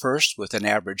ranked first with an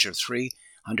average of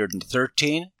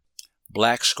 313.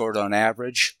 Blacks scored on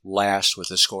average last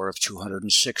with a score of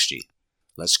 260.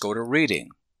 Let's go to reading.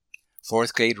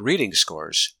 Fourth grade reading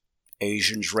scores.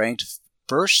 Asians ranked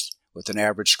first with an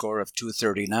average score of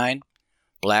 239.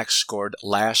 Blacks scored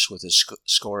last with a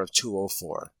score of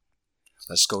 204.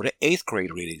 Let's go to eighth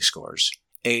grade reading scores.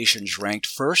 Asians ranked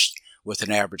first with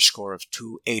an average score of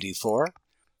 284.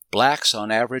 Blacks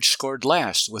on average scored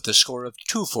last with a score of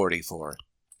 244.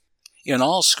 In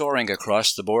all scoring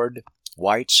across the board,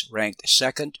 whites ranked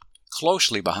second,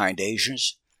 closely behind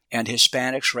Asians, and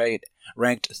Hispanics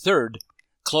ranked third,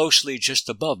 closely just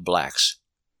above blacks.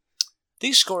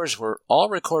 These scores were all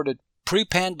recorded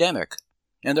pre-pandemic,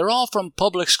 and they're all from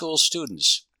public school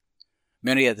students.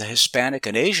 Many of the Hispanic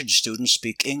and Asian students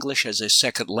speak English as a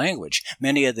second language.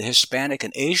 Many of the Hispanic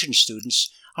and Asian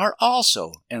students are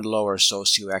also in lower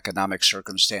socioeconomic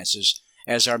circumstances,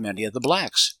 as are many of the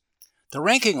blacks. The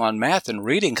ranking on math and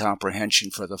reading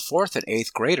comprehension for the 4th and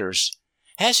 8th graders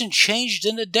hasn't changed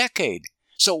in a decade.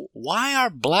 So why are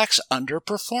blacks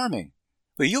underperforming?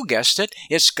 Well, you guessed it.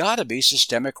 It's got to be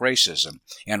systemic racism.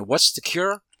 And what's the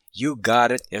cure? You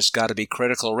got it. It's got to be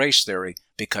critical race theory,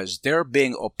 because they're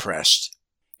being oppressed.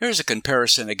 Here's a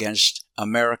comparison against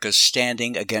America's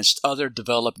standing against other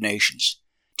developed nations.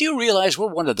 Do you realize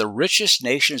we're one of the richest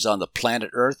nations on the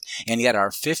planet Earth, and yet our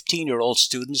 15-year-old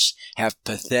students have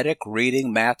pathetic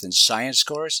reading, math, and science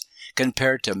scores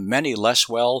compared to many less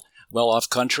well-off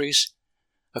countries?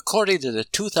 According to the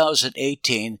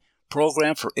 2018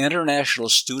 Program for International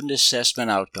Student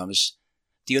Assessment Outcomes,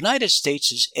 the United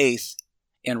States is 8th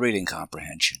in reading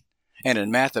comprehension. And in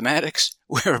mathematics,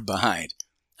 we're behind.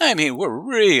 I mean, we're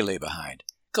really behind.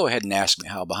 Go ahead and ask me,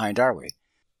 how behind are we?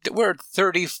 We're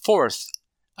 34th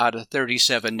out of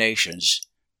 37 nations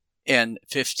in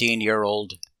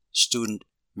 15-year-old student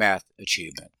math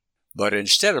achievement. But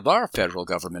instead of our federal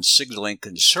government signaling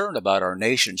concern about our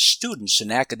nation's students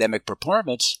and academic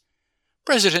performance,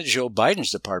 President Joe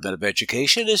Biden's Department of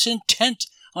Education is intent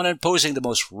on imposing the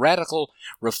most radical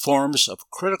reforms of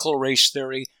critical race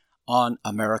theory on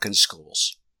American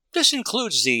schools. This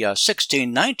includes the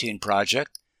 1619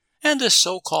 Project and the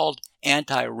so-called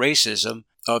anti-racism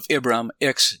of Ibram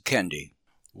X. Kendi.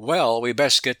 Well, we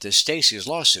best get to Stacy's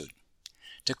lawsuit.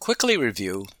 To quickly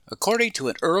review, according to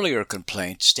an earlier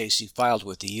complaint Stacy filed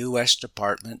with the U.S.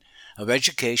 Department of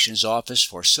Education's Office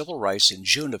for Civil Rights in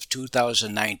June of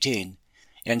 2019,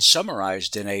 and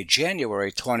summarized in a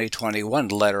January 2021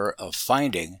 letter of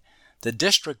finding, the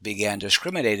district began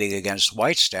discriminating against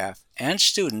white staff and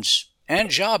students and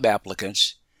job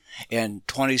applicants in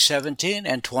 2017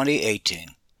 and 2018.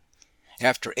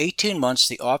 After 18 months,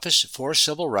 the Office for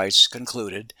Civil Rights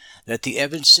concluded that the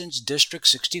Evanston's District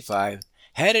 65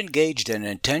 had engaged in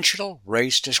intentional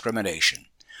race discrimination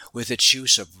with its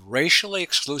use of racially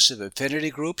exclusive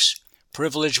affinity groups,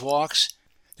 privilege walks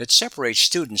that separate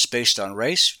students based on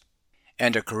race,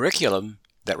 and a curriculum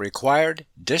that required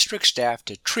district staff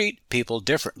to treat people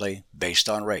differently based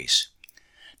on race.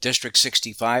 District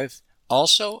 65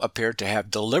 also appeared to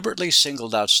have deliberately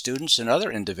singled out students and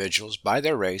other individuals by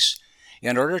their race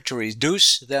in order to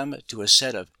reduce them to a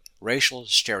set of racial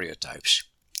stereotypes.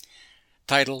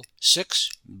 Title VI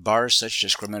bars such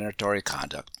discriminatory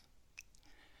conduct.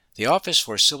 The Office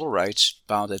for Civil Rights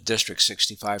found that District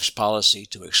 65's policy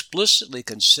to explicitly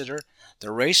consider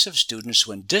the race of students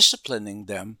when disciplining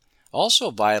them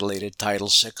also violated Title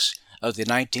VI of the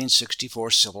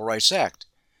 1964 Civil Rights Act,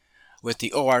 with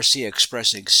the ORC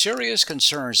expressing serious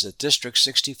concerns that District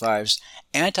 65's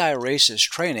anti-racist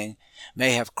training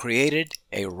may have created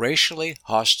a racially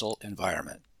hostile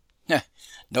environment.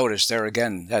 Notice there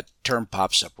again, that term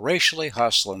pops up, racially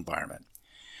hostile environment.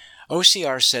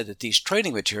 OCR said that these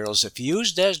training materials, if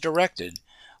used as directed,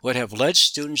 would have led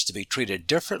students to be treated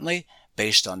differently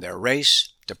based on their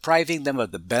race, depriving them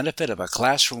of the benefit of a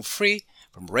classroom free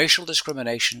from racial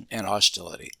discrimination and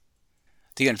hostility.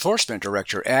 The enforcement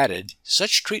director added,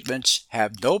 such treatments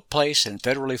have no place in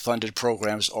federally funded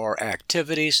programs or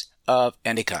activities of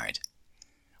any kind.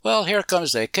 Well, here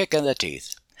comes the kick in the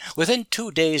teeth. Within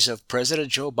 2 days of President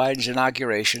Joe Biden's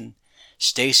inauguration,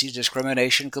 Stacy's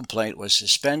discrimination complaint was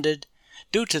suspended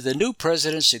due to the new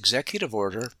president's executive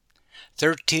order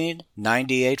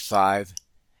 13985,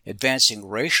 advancing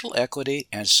racial equity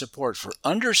and support for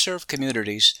underserved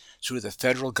communities through the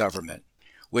federal government,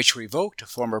 which revoked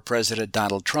former President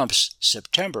Donald Trump's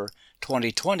September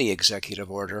 2020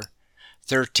 executive order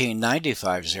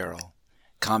 13950,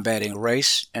 combating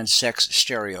race and sex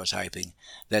stereotyping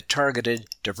that targeted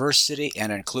diversity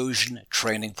and inclusion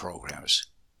training programs.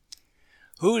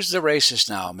 Who's the racist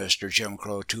now, Mr. Jim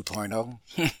Crow 2.0?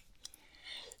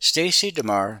 Stacy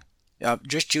DeMar,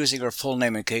 just using her full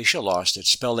name in case you lost it,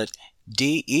 spell it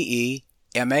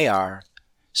DEEMAR,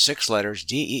 6 letters,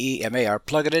 DEEMAR.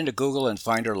 Plug it into Google and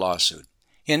find her lawsuit.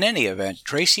 In any event,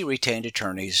 Tracy retained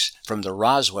attorneys from the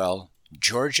Roswell,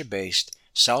 Georgia-based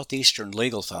Southeastern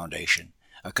Legal Foundation,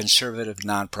 a conservative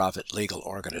nonprofit legal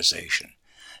organization.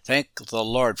 Thank the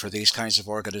Lord for these kinds of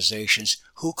organizations.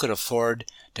 Who could afford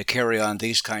to carry on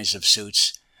these kinds of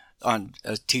suits on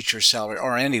a teacher's salary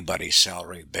or anybody's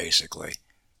salary, basically?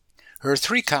 Her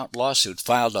 3-count lawsuit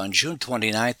filed on June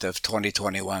 29th of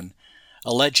 2021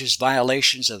 alleges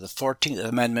violations of the 14th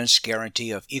Amendment's guarantee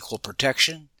of equal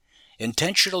protection,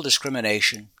 intentional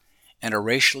discrimination, and a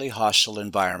racially hostile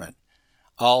environment,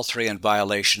 all 3 in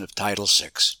violation of Title VI.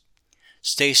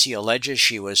 Stacy alleges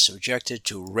she was subjected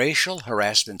to racial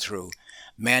harassment through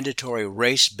mandatory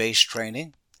race-based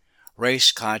training,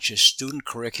 race-conscious student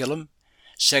curriculum,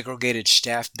 segregated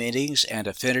staff meetings and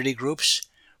affinity groups,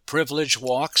 privilege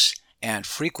walks, and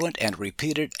frequent and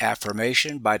repeated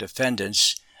affirmation by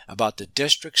defendants about the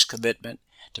district's commitment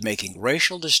to making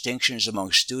racial distinctions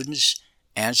among students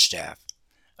and staff,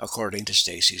 according to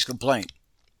Stacy's complaint.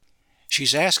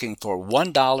 She's asking for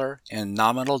 $1 in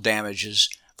nominal damages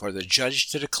for the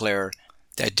judge to declare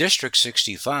that District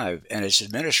 65 and its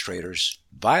administrators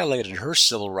violated her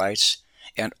civil rights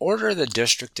and order the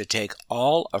district to take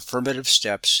all affirmative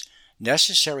steps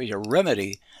necessary to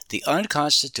remedy the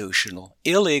unconstitutional,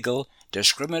 illegal,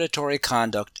 discriminatory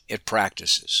conduct it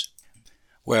practices.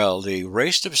 Well, the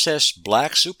race-obsessed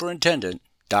black superintendent,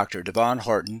 Dr. Devon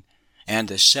Horton, and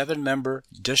the 7-member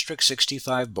District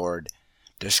 65 board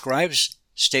describes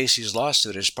Stacy's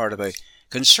lawsuit as part of a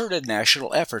concerted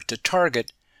national effort to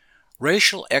target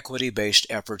racial equity-based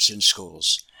efforts in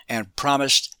schools and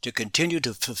promised to continue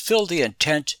to fulfill the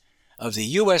intent of the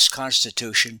U.S.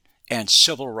 Constitution and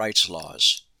civil rights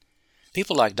laws.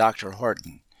 People like Dr.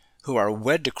 Horton, who are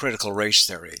wed to critical race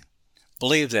theory,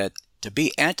 believe that to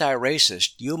be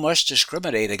anti-racist, you must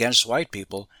discriminate against white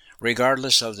people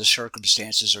regardless of the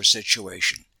circumstances or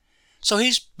situation. So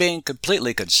he's being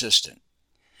completely consistent.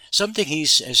 Something he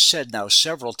has said now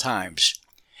several times: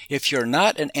 if you're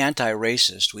not an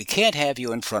anti-racist, we can't have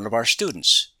you in front of our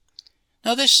students.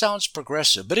 Now this sounds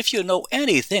progressive, but if you know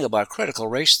anything about critical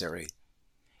race theory,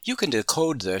 you can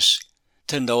decode this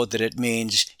to know that it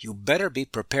means you better be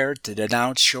prepared to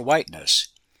denounce your whiteness,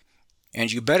 and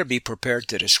you better be prepared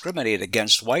to discriminate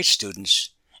against white students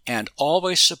and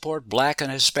always support black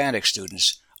and Hispanic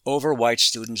students over white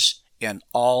students in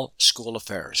all school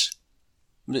affairs.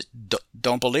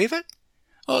 Don't believe it?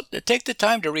 Well, take the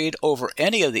time to read over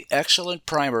any of the excellent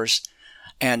primers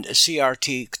and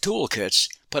CRT toolkits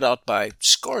put out by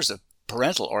scores of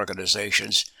parental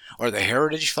organizations, or the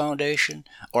Heritage Foundation,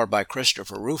 or by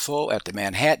Christopher Rufo at the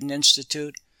Manhattan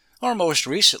Institute, or most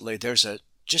recently there's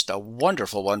just a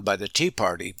wonderful one by the Tea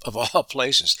Party, of all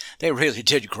places. They really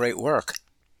did great work.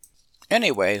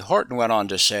 Anyway, Horton went on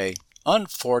to say,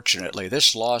 unfortunately,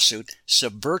 this lawsuit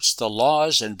subverts the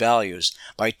laws and values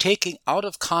by taking out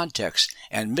of context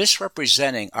and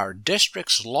misrepresenting our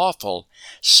district's lawful,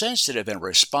 sensitive, and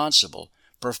responsible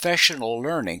professional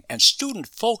learning and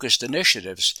student-focused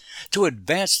initiatives to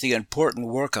advance the important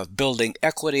work of building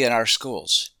equity in our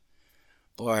schools.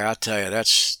 Boy, I'll tell you,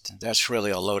 that's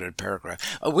really a loaded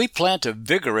paragraph. We plan to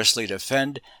vigorously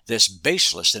defend this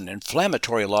baseless and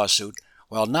inflammatory lawsuit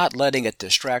while not letting it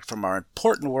distract from our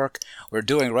important work we're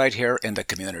doing right here in the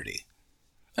community.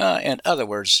 In other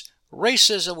words,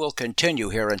 racism will continue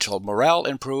here until morale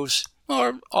improves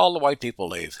or all the white people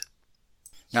leave.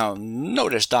 Now,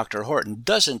 notice Dr. Horton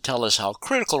doesn't tell us how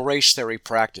critical race theory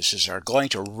practices are going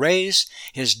to raise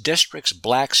his district's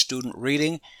black student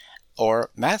reading or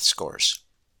math scores.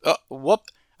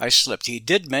 I slipped. He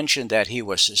did mention that he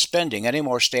was suspending any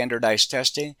more standardized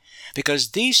testing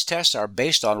because these tests are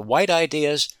based on white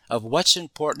ideas of what's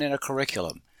important in a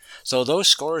curriculum, so those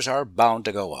scores are bound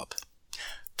to go up.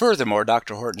 Furthermore,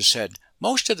 Dr. Horton said,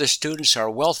 most of the students are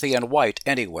wealthy and white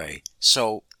anyway,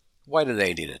 so why do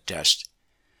they need a test?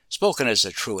 Spoken as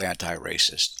a true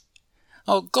anti-racist.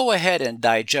 Go ahead and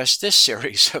digest this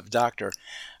series of Dr.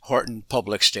 Horton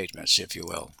public statements, if you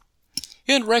will.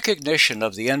 In recognition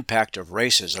of the impact of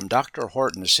racism, Dr.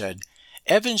 Horton said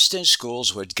Evanston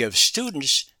schools would give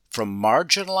students from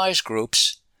marginalized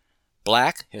groups,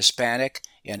 Black, Hispanic,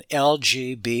 and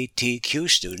LGBTQ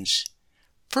students,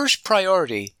 first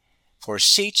priority for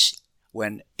seats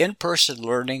when in-person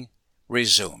learning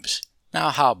resumes. Now,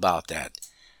 how about that?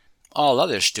 All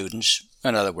other students,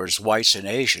 in other words, whites and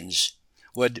Asians,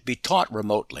 would be taught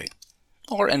remotely.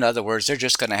 Or, in other words, they're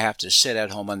just going to have to sit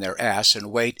at home on their ass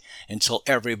and wait until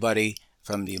everybody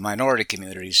from the minority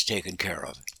community is taken care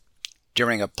of.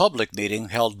 During a public meeting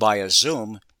held via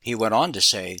Zoom, he went on to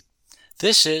say,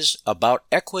 This is about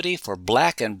equity for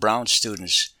black and brown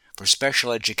students, for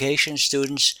special education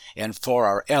students, and for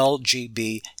our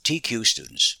LGBTQ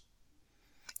students.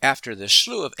 After the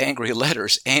slew of angry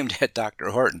letters aimed at Dr.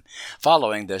 Horton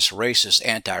following this racist,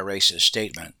 anti-racist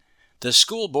statement, the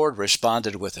school board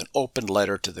responded with an open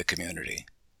letter to the community.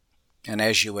 And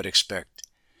as you would expect,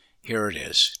 here it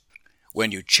is.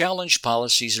 When you challenge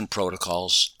policies and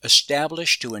protocols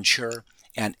established to ensure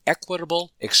an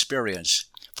equitable experience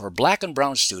for black and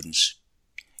brown students,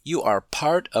 you are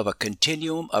part of a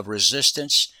continuum of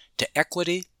resistance to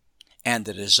equity and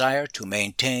the desire to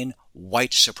maintain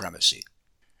white supremacy.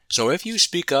 So if you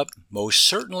speak up most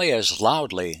certainly as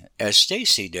loudly as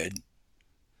Stacy did,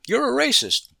 you're a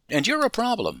racist and you're a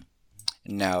problem.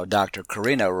 Now, Dr.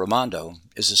 Carina Raimondo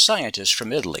is a scientist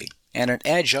from Italy and an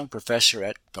adjunct professor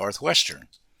at Northwestern.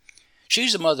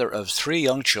 She's the mother of 3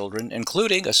 young children,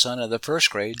 including a son in the 1st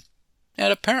grade,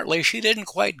 and apparently she didn't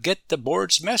quite get the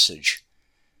board's message.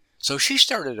 So she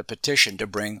started a petition to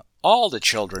bring all the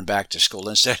children back to school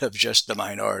instead of just the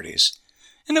minorities.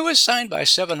 And it was signed by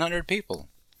 700 people.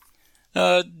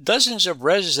 Dozens of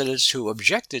residents who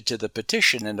objected to the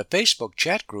petition in a Facebook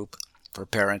chat group for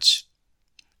parents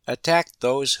attacked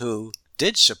those who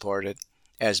did support it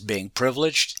as being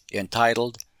privileged,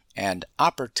 entitled, and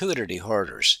opportunity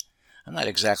hoarders. I'm not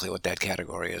exactly what that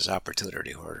category is,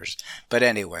 opportunity hoarders. But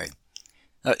anyway,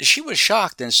 she was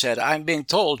shocked and said, I'm being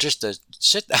told just to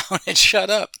sit down and shut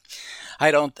up.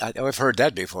 I've heard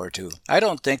that before too. I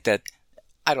don't think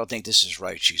this is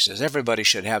right, she says. Everybody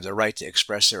should have the right to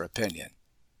express their opinion.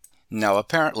 Now,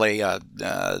 apparently,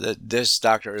 this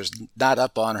doctor is not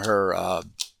up on her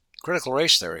critical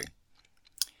race theory.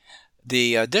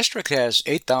 The district has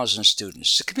 8,000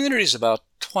 students. The community is about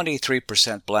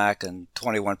 23% black and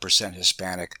 21%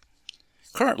 Hispanic.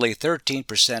 Currently,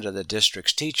 13% of the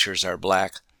district's teachers are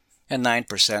black and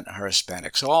 9% are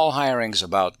Hispanic. So all hiring is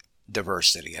about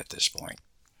diversity at this point.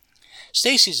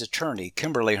 Stacy's attorney,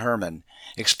 Kimberly Herman,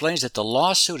 explains that the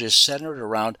lawsuit is centered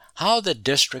around how the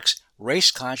district's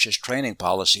race-conscious training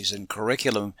policies and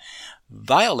curriculum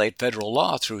violate federal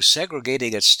law through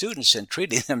segregating its students and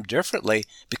treating them differently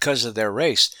because of their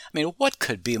race. I mean, what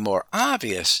could be more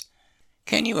obvious?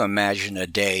 Can you imagine a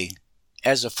day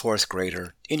as a 4th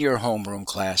grader in your homeroom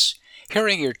class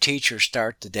hearing your teacher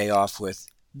start the day off with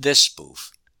this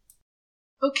spoof?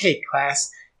 Okay, class,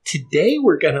 today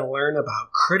we're going to learn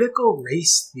about critical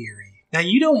race theory. Now,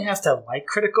 you don't have to like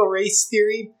critical race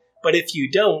theory, but if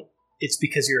you don't, it's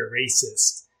because you're a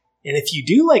racist. And if you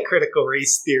do like critical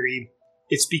race theory,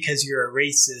 it's because you're a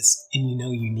racist and you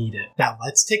know you need it. Now,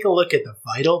 let's take a look at the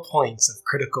vital points of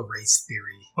critical race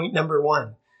theory. Point number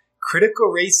 1. Critical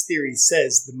race theory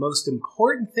says the most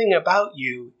important thing about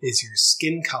you is your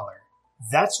skin color.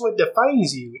 That's what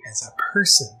defines you as a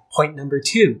person. Point number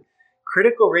 2.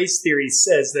 Critical race theory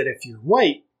says that if you're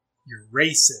white, you're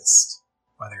racist,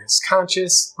 whether it's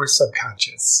conscious or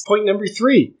subconscious. Point number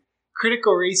 3.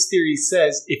 Critical race theory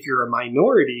says if you're a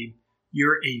minority,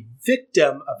 you're a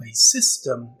victim of a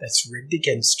system that's rigged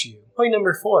against you. Point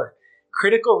number 4.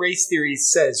 Critical race theory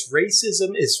says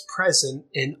racism is present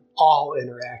in all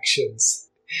interactions.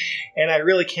 And I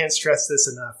really can't stress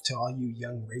this enough to all you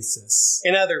young racists.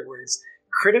 In other words,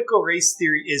 critical race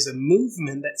theory is a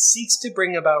movement that seeks to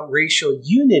bring about racial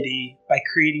unity by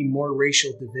creating more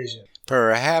racial division.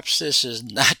 Perhaps this is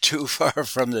not too far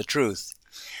from the truth.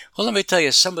 Well, let me tell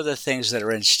you some of the things that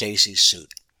are in Stacy's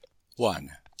suit. 1.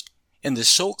 In the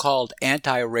so-called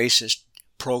anti-racist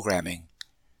programming,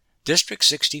 District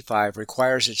 65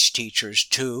 requires its teachers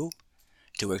to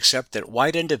accept that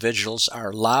white individuals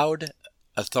are loud,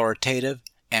 authoritative,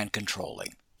 and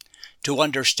controlling. To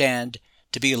understand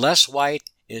to be less white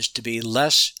is to be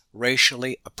less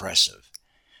racially oppressive.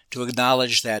 To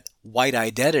acknowledge that white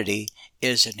identity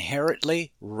is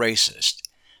inherently racist.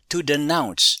 To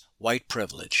denounce white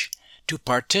privilege. To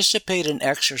participate in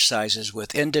exercises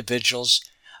with individuals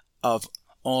of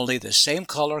only the same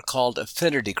color called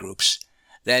affinity groups,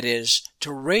 that is,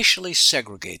 to racially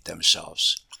segregate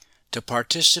themselves. To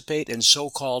participate in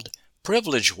so-called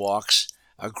privilege walks,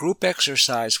 a group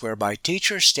exercise whereby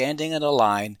teachers standing in a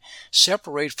line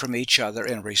separate from each other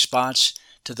in response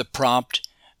to the prompt,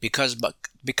 because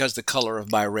the color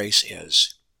of my race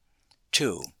is.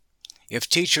 2. If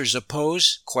teachers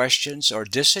oppose, questions, or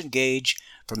disengage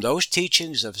from those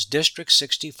teachings of District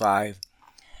 65,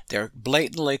 they're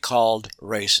blatantly called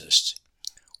racist.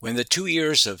 When the 2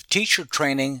 years of teacher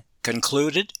training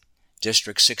concluded,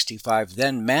 District 65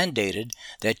 then mandated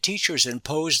that teachers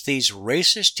impose these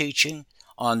racist teaching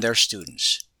on their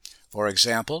students. For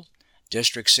example,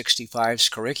 District 65's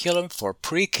curriculum for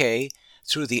pre-K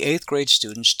through the 8th grade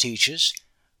students teaches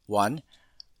 1.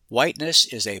 Whiteness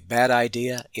is a bad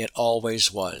idea. It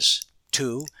always was.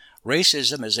 2.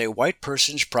 Racism is a white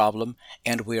person's problem,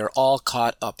 and we are all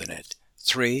caught up in it.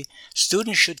 3.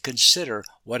 Students should consider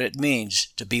what it means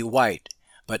to be white,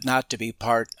 but not to be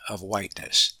part of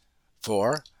whiteness.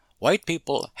 4. White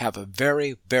people have a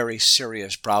very, very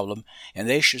serious problem, and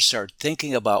they should start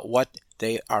thinking about what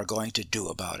they are going to do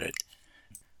about it.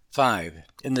 5.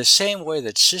 In the same way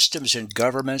that systems and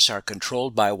governments are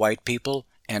controlled by white people,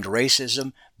 and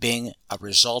racism being a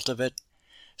result of it,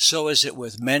 so is it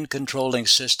with men controlling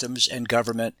systems and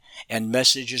government, and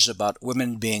messages about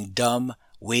women being dumb,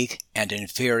 weak, and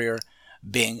inferior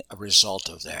being a result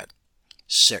of that.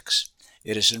 6.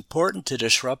 It is important to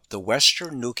disrupt the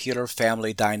Western nuclear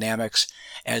family dynamics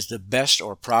as the best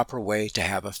or proper way to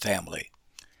have a family.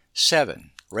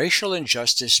 7. Racial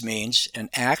injustice means an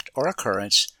act or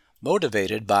occurrence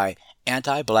motivated by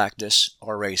anti-blackness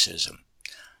or racism.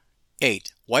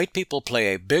 8. White people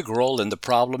play a big role in the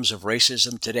problems of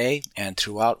racism today and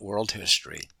throughout world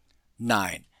history.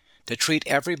 9. To treat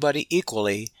everybody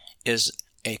equally is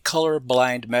a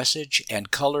color-blind message,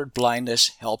 and colored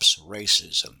blindness helps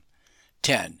racism.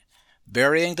 10.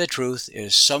 Burying the truth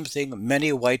is something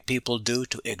many white people do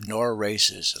to ignore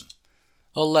racism.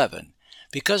 11.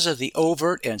 Because of the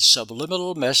overt and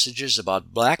subliminal messages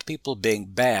about black people being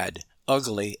bad,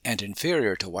 ugly, and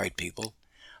inferior to white people,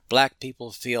 black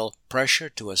people feel pressure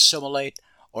to assimilate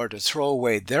or to throw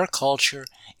away their culture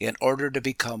in order to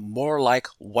become more like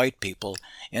white people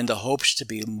in the hopes to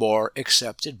be more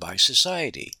accepted by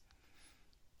society.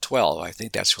 12, I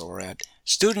think that's where we're at.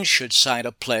 Students should sign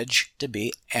a pledge to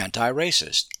be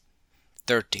anti-racist.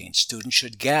 13, students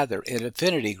should gather in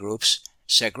affinity groups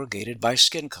segregated by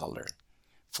skin color.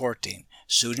 14,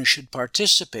 students should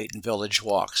participate in village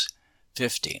walks.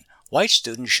 15, white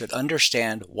students should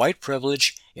understand white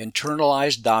privilege,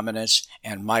 internalized dominance,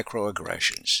 and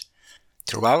microaggressions.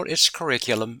 Throughout its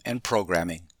curriculum and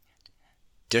programming,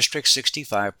 District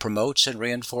 65 promotes and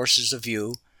reinforces a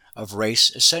view of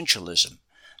race essentialism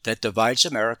that divides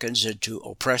Americans into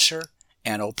oppressor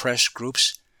and oppressed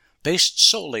groups based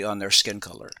solely on their skin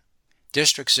color.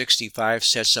 District 65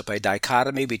 sets up a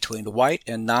dichotomy between white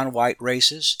and non-white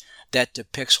races that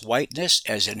depicts whiteness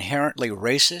as inherently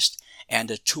racist and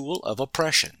a tool of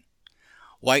oppression.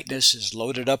 Whiteness is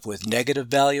loaded up with negative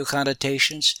value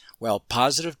connotations, while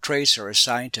positive traits are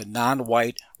assigned to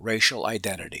non-white racial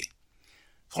identity.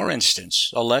 For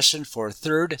instance, a lesson for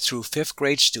 3rd through 5th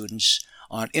grade students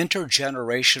on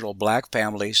intergenerational black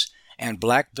families and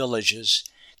black villages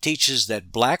teaches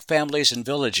that black families and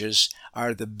villages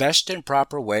are the best and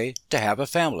proper way to have a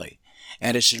family,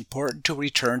 and it's important to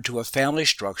return to a family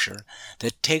structure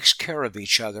that takes care of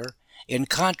each other in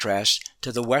contrast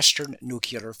to the Western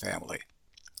nuclear family.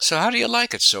 So how do you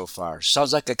like it so far?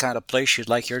 Sounds like the kind of place you'd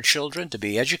like your children to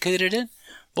be educated in?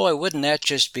 Boy, wouldn't that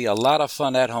just be a lot of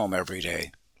fun at home every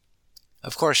day?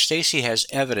 Of course, Stacy has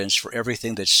evidence for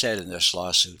everything that's said in this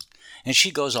lawsuit, and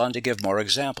she goes on to give more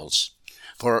examples.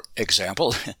 For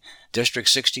example, District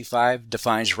 65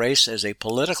 defines race as a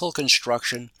political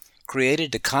construction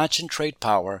created to concentrate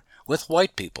power with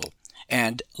white people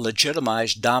and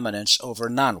legitimize dominance over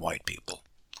non-white people.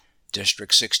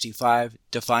 District 65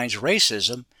 defines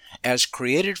racism as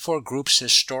created for groups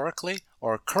historically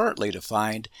or currently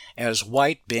defined as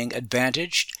white being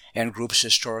advantaged and groups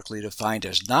historically defined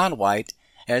as non-white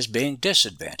as being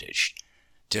disadvantaged.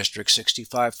 District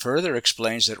 65 further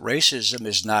explains that racism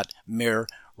is not mere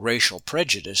racial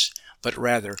prejudice, but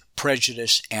rather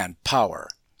prejudice and power.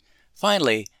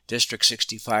 Finally, District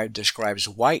 65 describes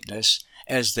whiteness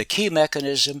as the key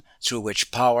mechanism through which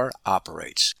power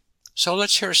operates. So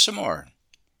let's hear some more.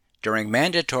 During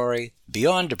mandatory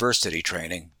Beyond Diversity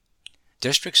training,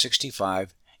 District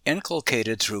 65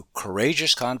 inculcated through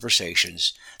courageous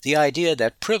conversations the idea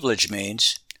that privilege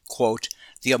means, quote,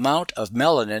 the amount of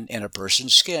melanin in a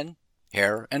person's skin,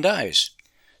 hair, and eyes.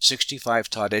 65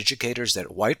 taught educators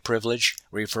that white privilege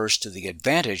refers to the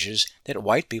advantages that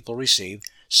white people receive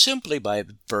simply by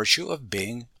virtue of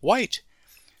being white.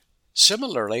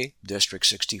 Similarly, District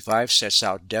 65 sets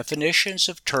out definitions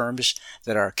of terms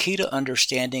that are key to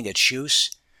understanding its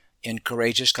use in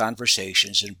courageous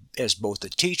conversations as both a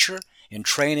teacher in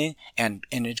training and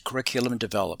in curriculum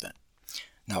development.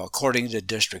 Now, according to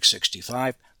District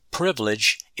 65,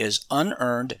 privilege is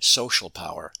unearned social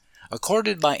power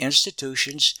accorded by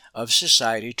institutions of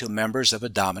society to members of a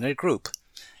dominant group.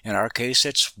 In our case,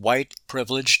 it's white,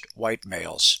 privileged white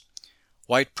males.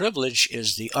 White privilege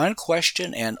is the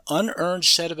unquestioned and unearned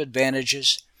set of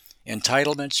advantages,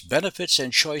 entitlements, benefits,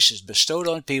 and choices bestowed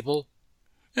on people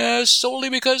solely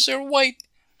because they're white.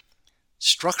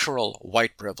 Structural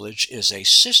white privilege is a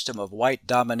system of white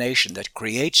domination that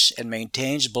creates and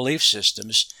maintains belief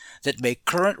systems that make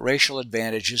current racial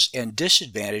advantages and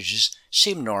disadvantages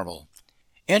seem normal.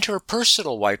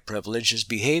 Interpersonal white privilege is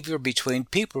behavior between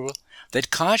people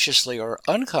that consciously or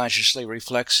unconsciously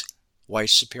reflects white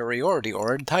superiority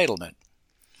or entitlement.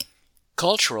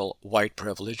 Cultural white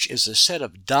privilege is a set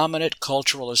of dominant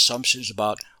cultural assumptions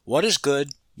about what is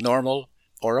good, normal,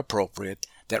 or appropriate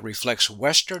that reflects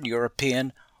Western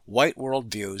European white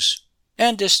worldviews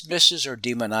and dismisses or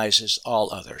demonizes all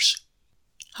others.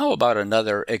 How about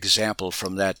another example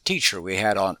from that teacher we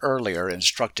had on earlier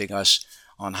instructing us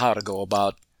on how to go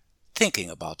about thinking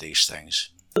about these things?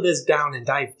 Put this down and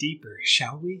dive deeper,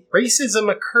 shall we? Racism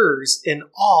occurs in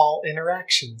all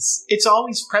interactions. It's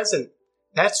always present.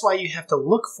 That's why you have to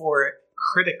look for it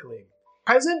critically.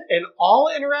 Present in all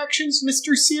interactions,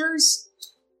 Mr. Sears?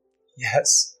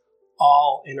 Yes,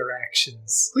 all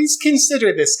interactions. Please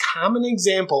consider this common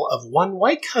example of one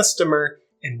white customer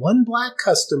and one black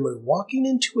customer walking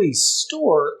into a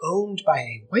store owned by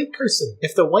a white person.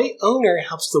 If the white owner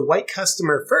helps the white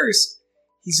customer first,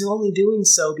 he's only doing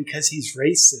so because he's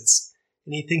racist,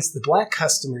 and he thinks the black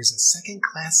customer is a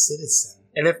second-class citizen.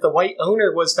 And if the white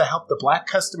owner was to help the black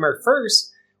customer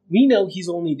first, we know he's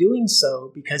only doing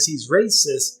so because he's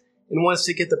racist and wants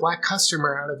to get the black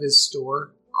customer out of his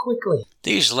store quickly.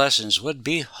 These lessons would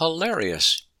be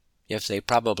hilarious if they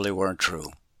probably weren't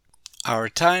true. Our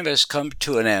time has come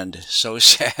to an end, so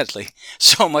sadly.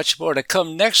 So much more to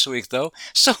come next week, though.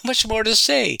 So much more to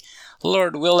say.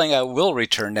 Lord willing, I will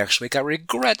return next week. I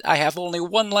regret I have only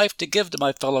one life to give to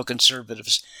my fellow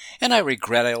conservatives, and I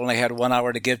regret I only had 1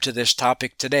 hour to give to this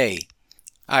topic today.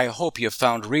 I hope you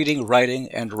found reading, writing,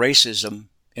 and racism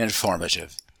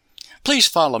informative. Please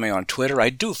follow me on Twitter. I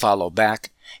do follow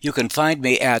back. You can find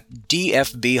me at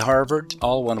DFB Harvard,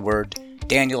 all one word,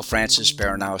 Daniel Francis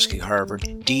Baranowski Harvard,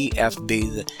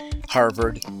 DFB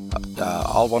Harvard,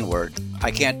 all one word. I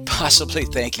can't possibly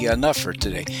thank you enough for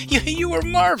today. You were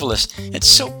marvelous and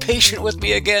so patient with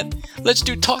me again. Let's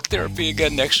do talk therapy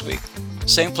again next week.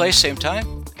 Same place, same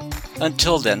time.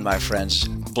 Until then, my friends,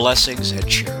 blessings and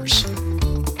cheers.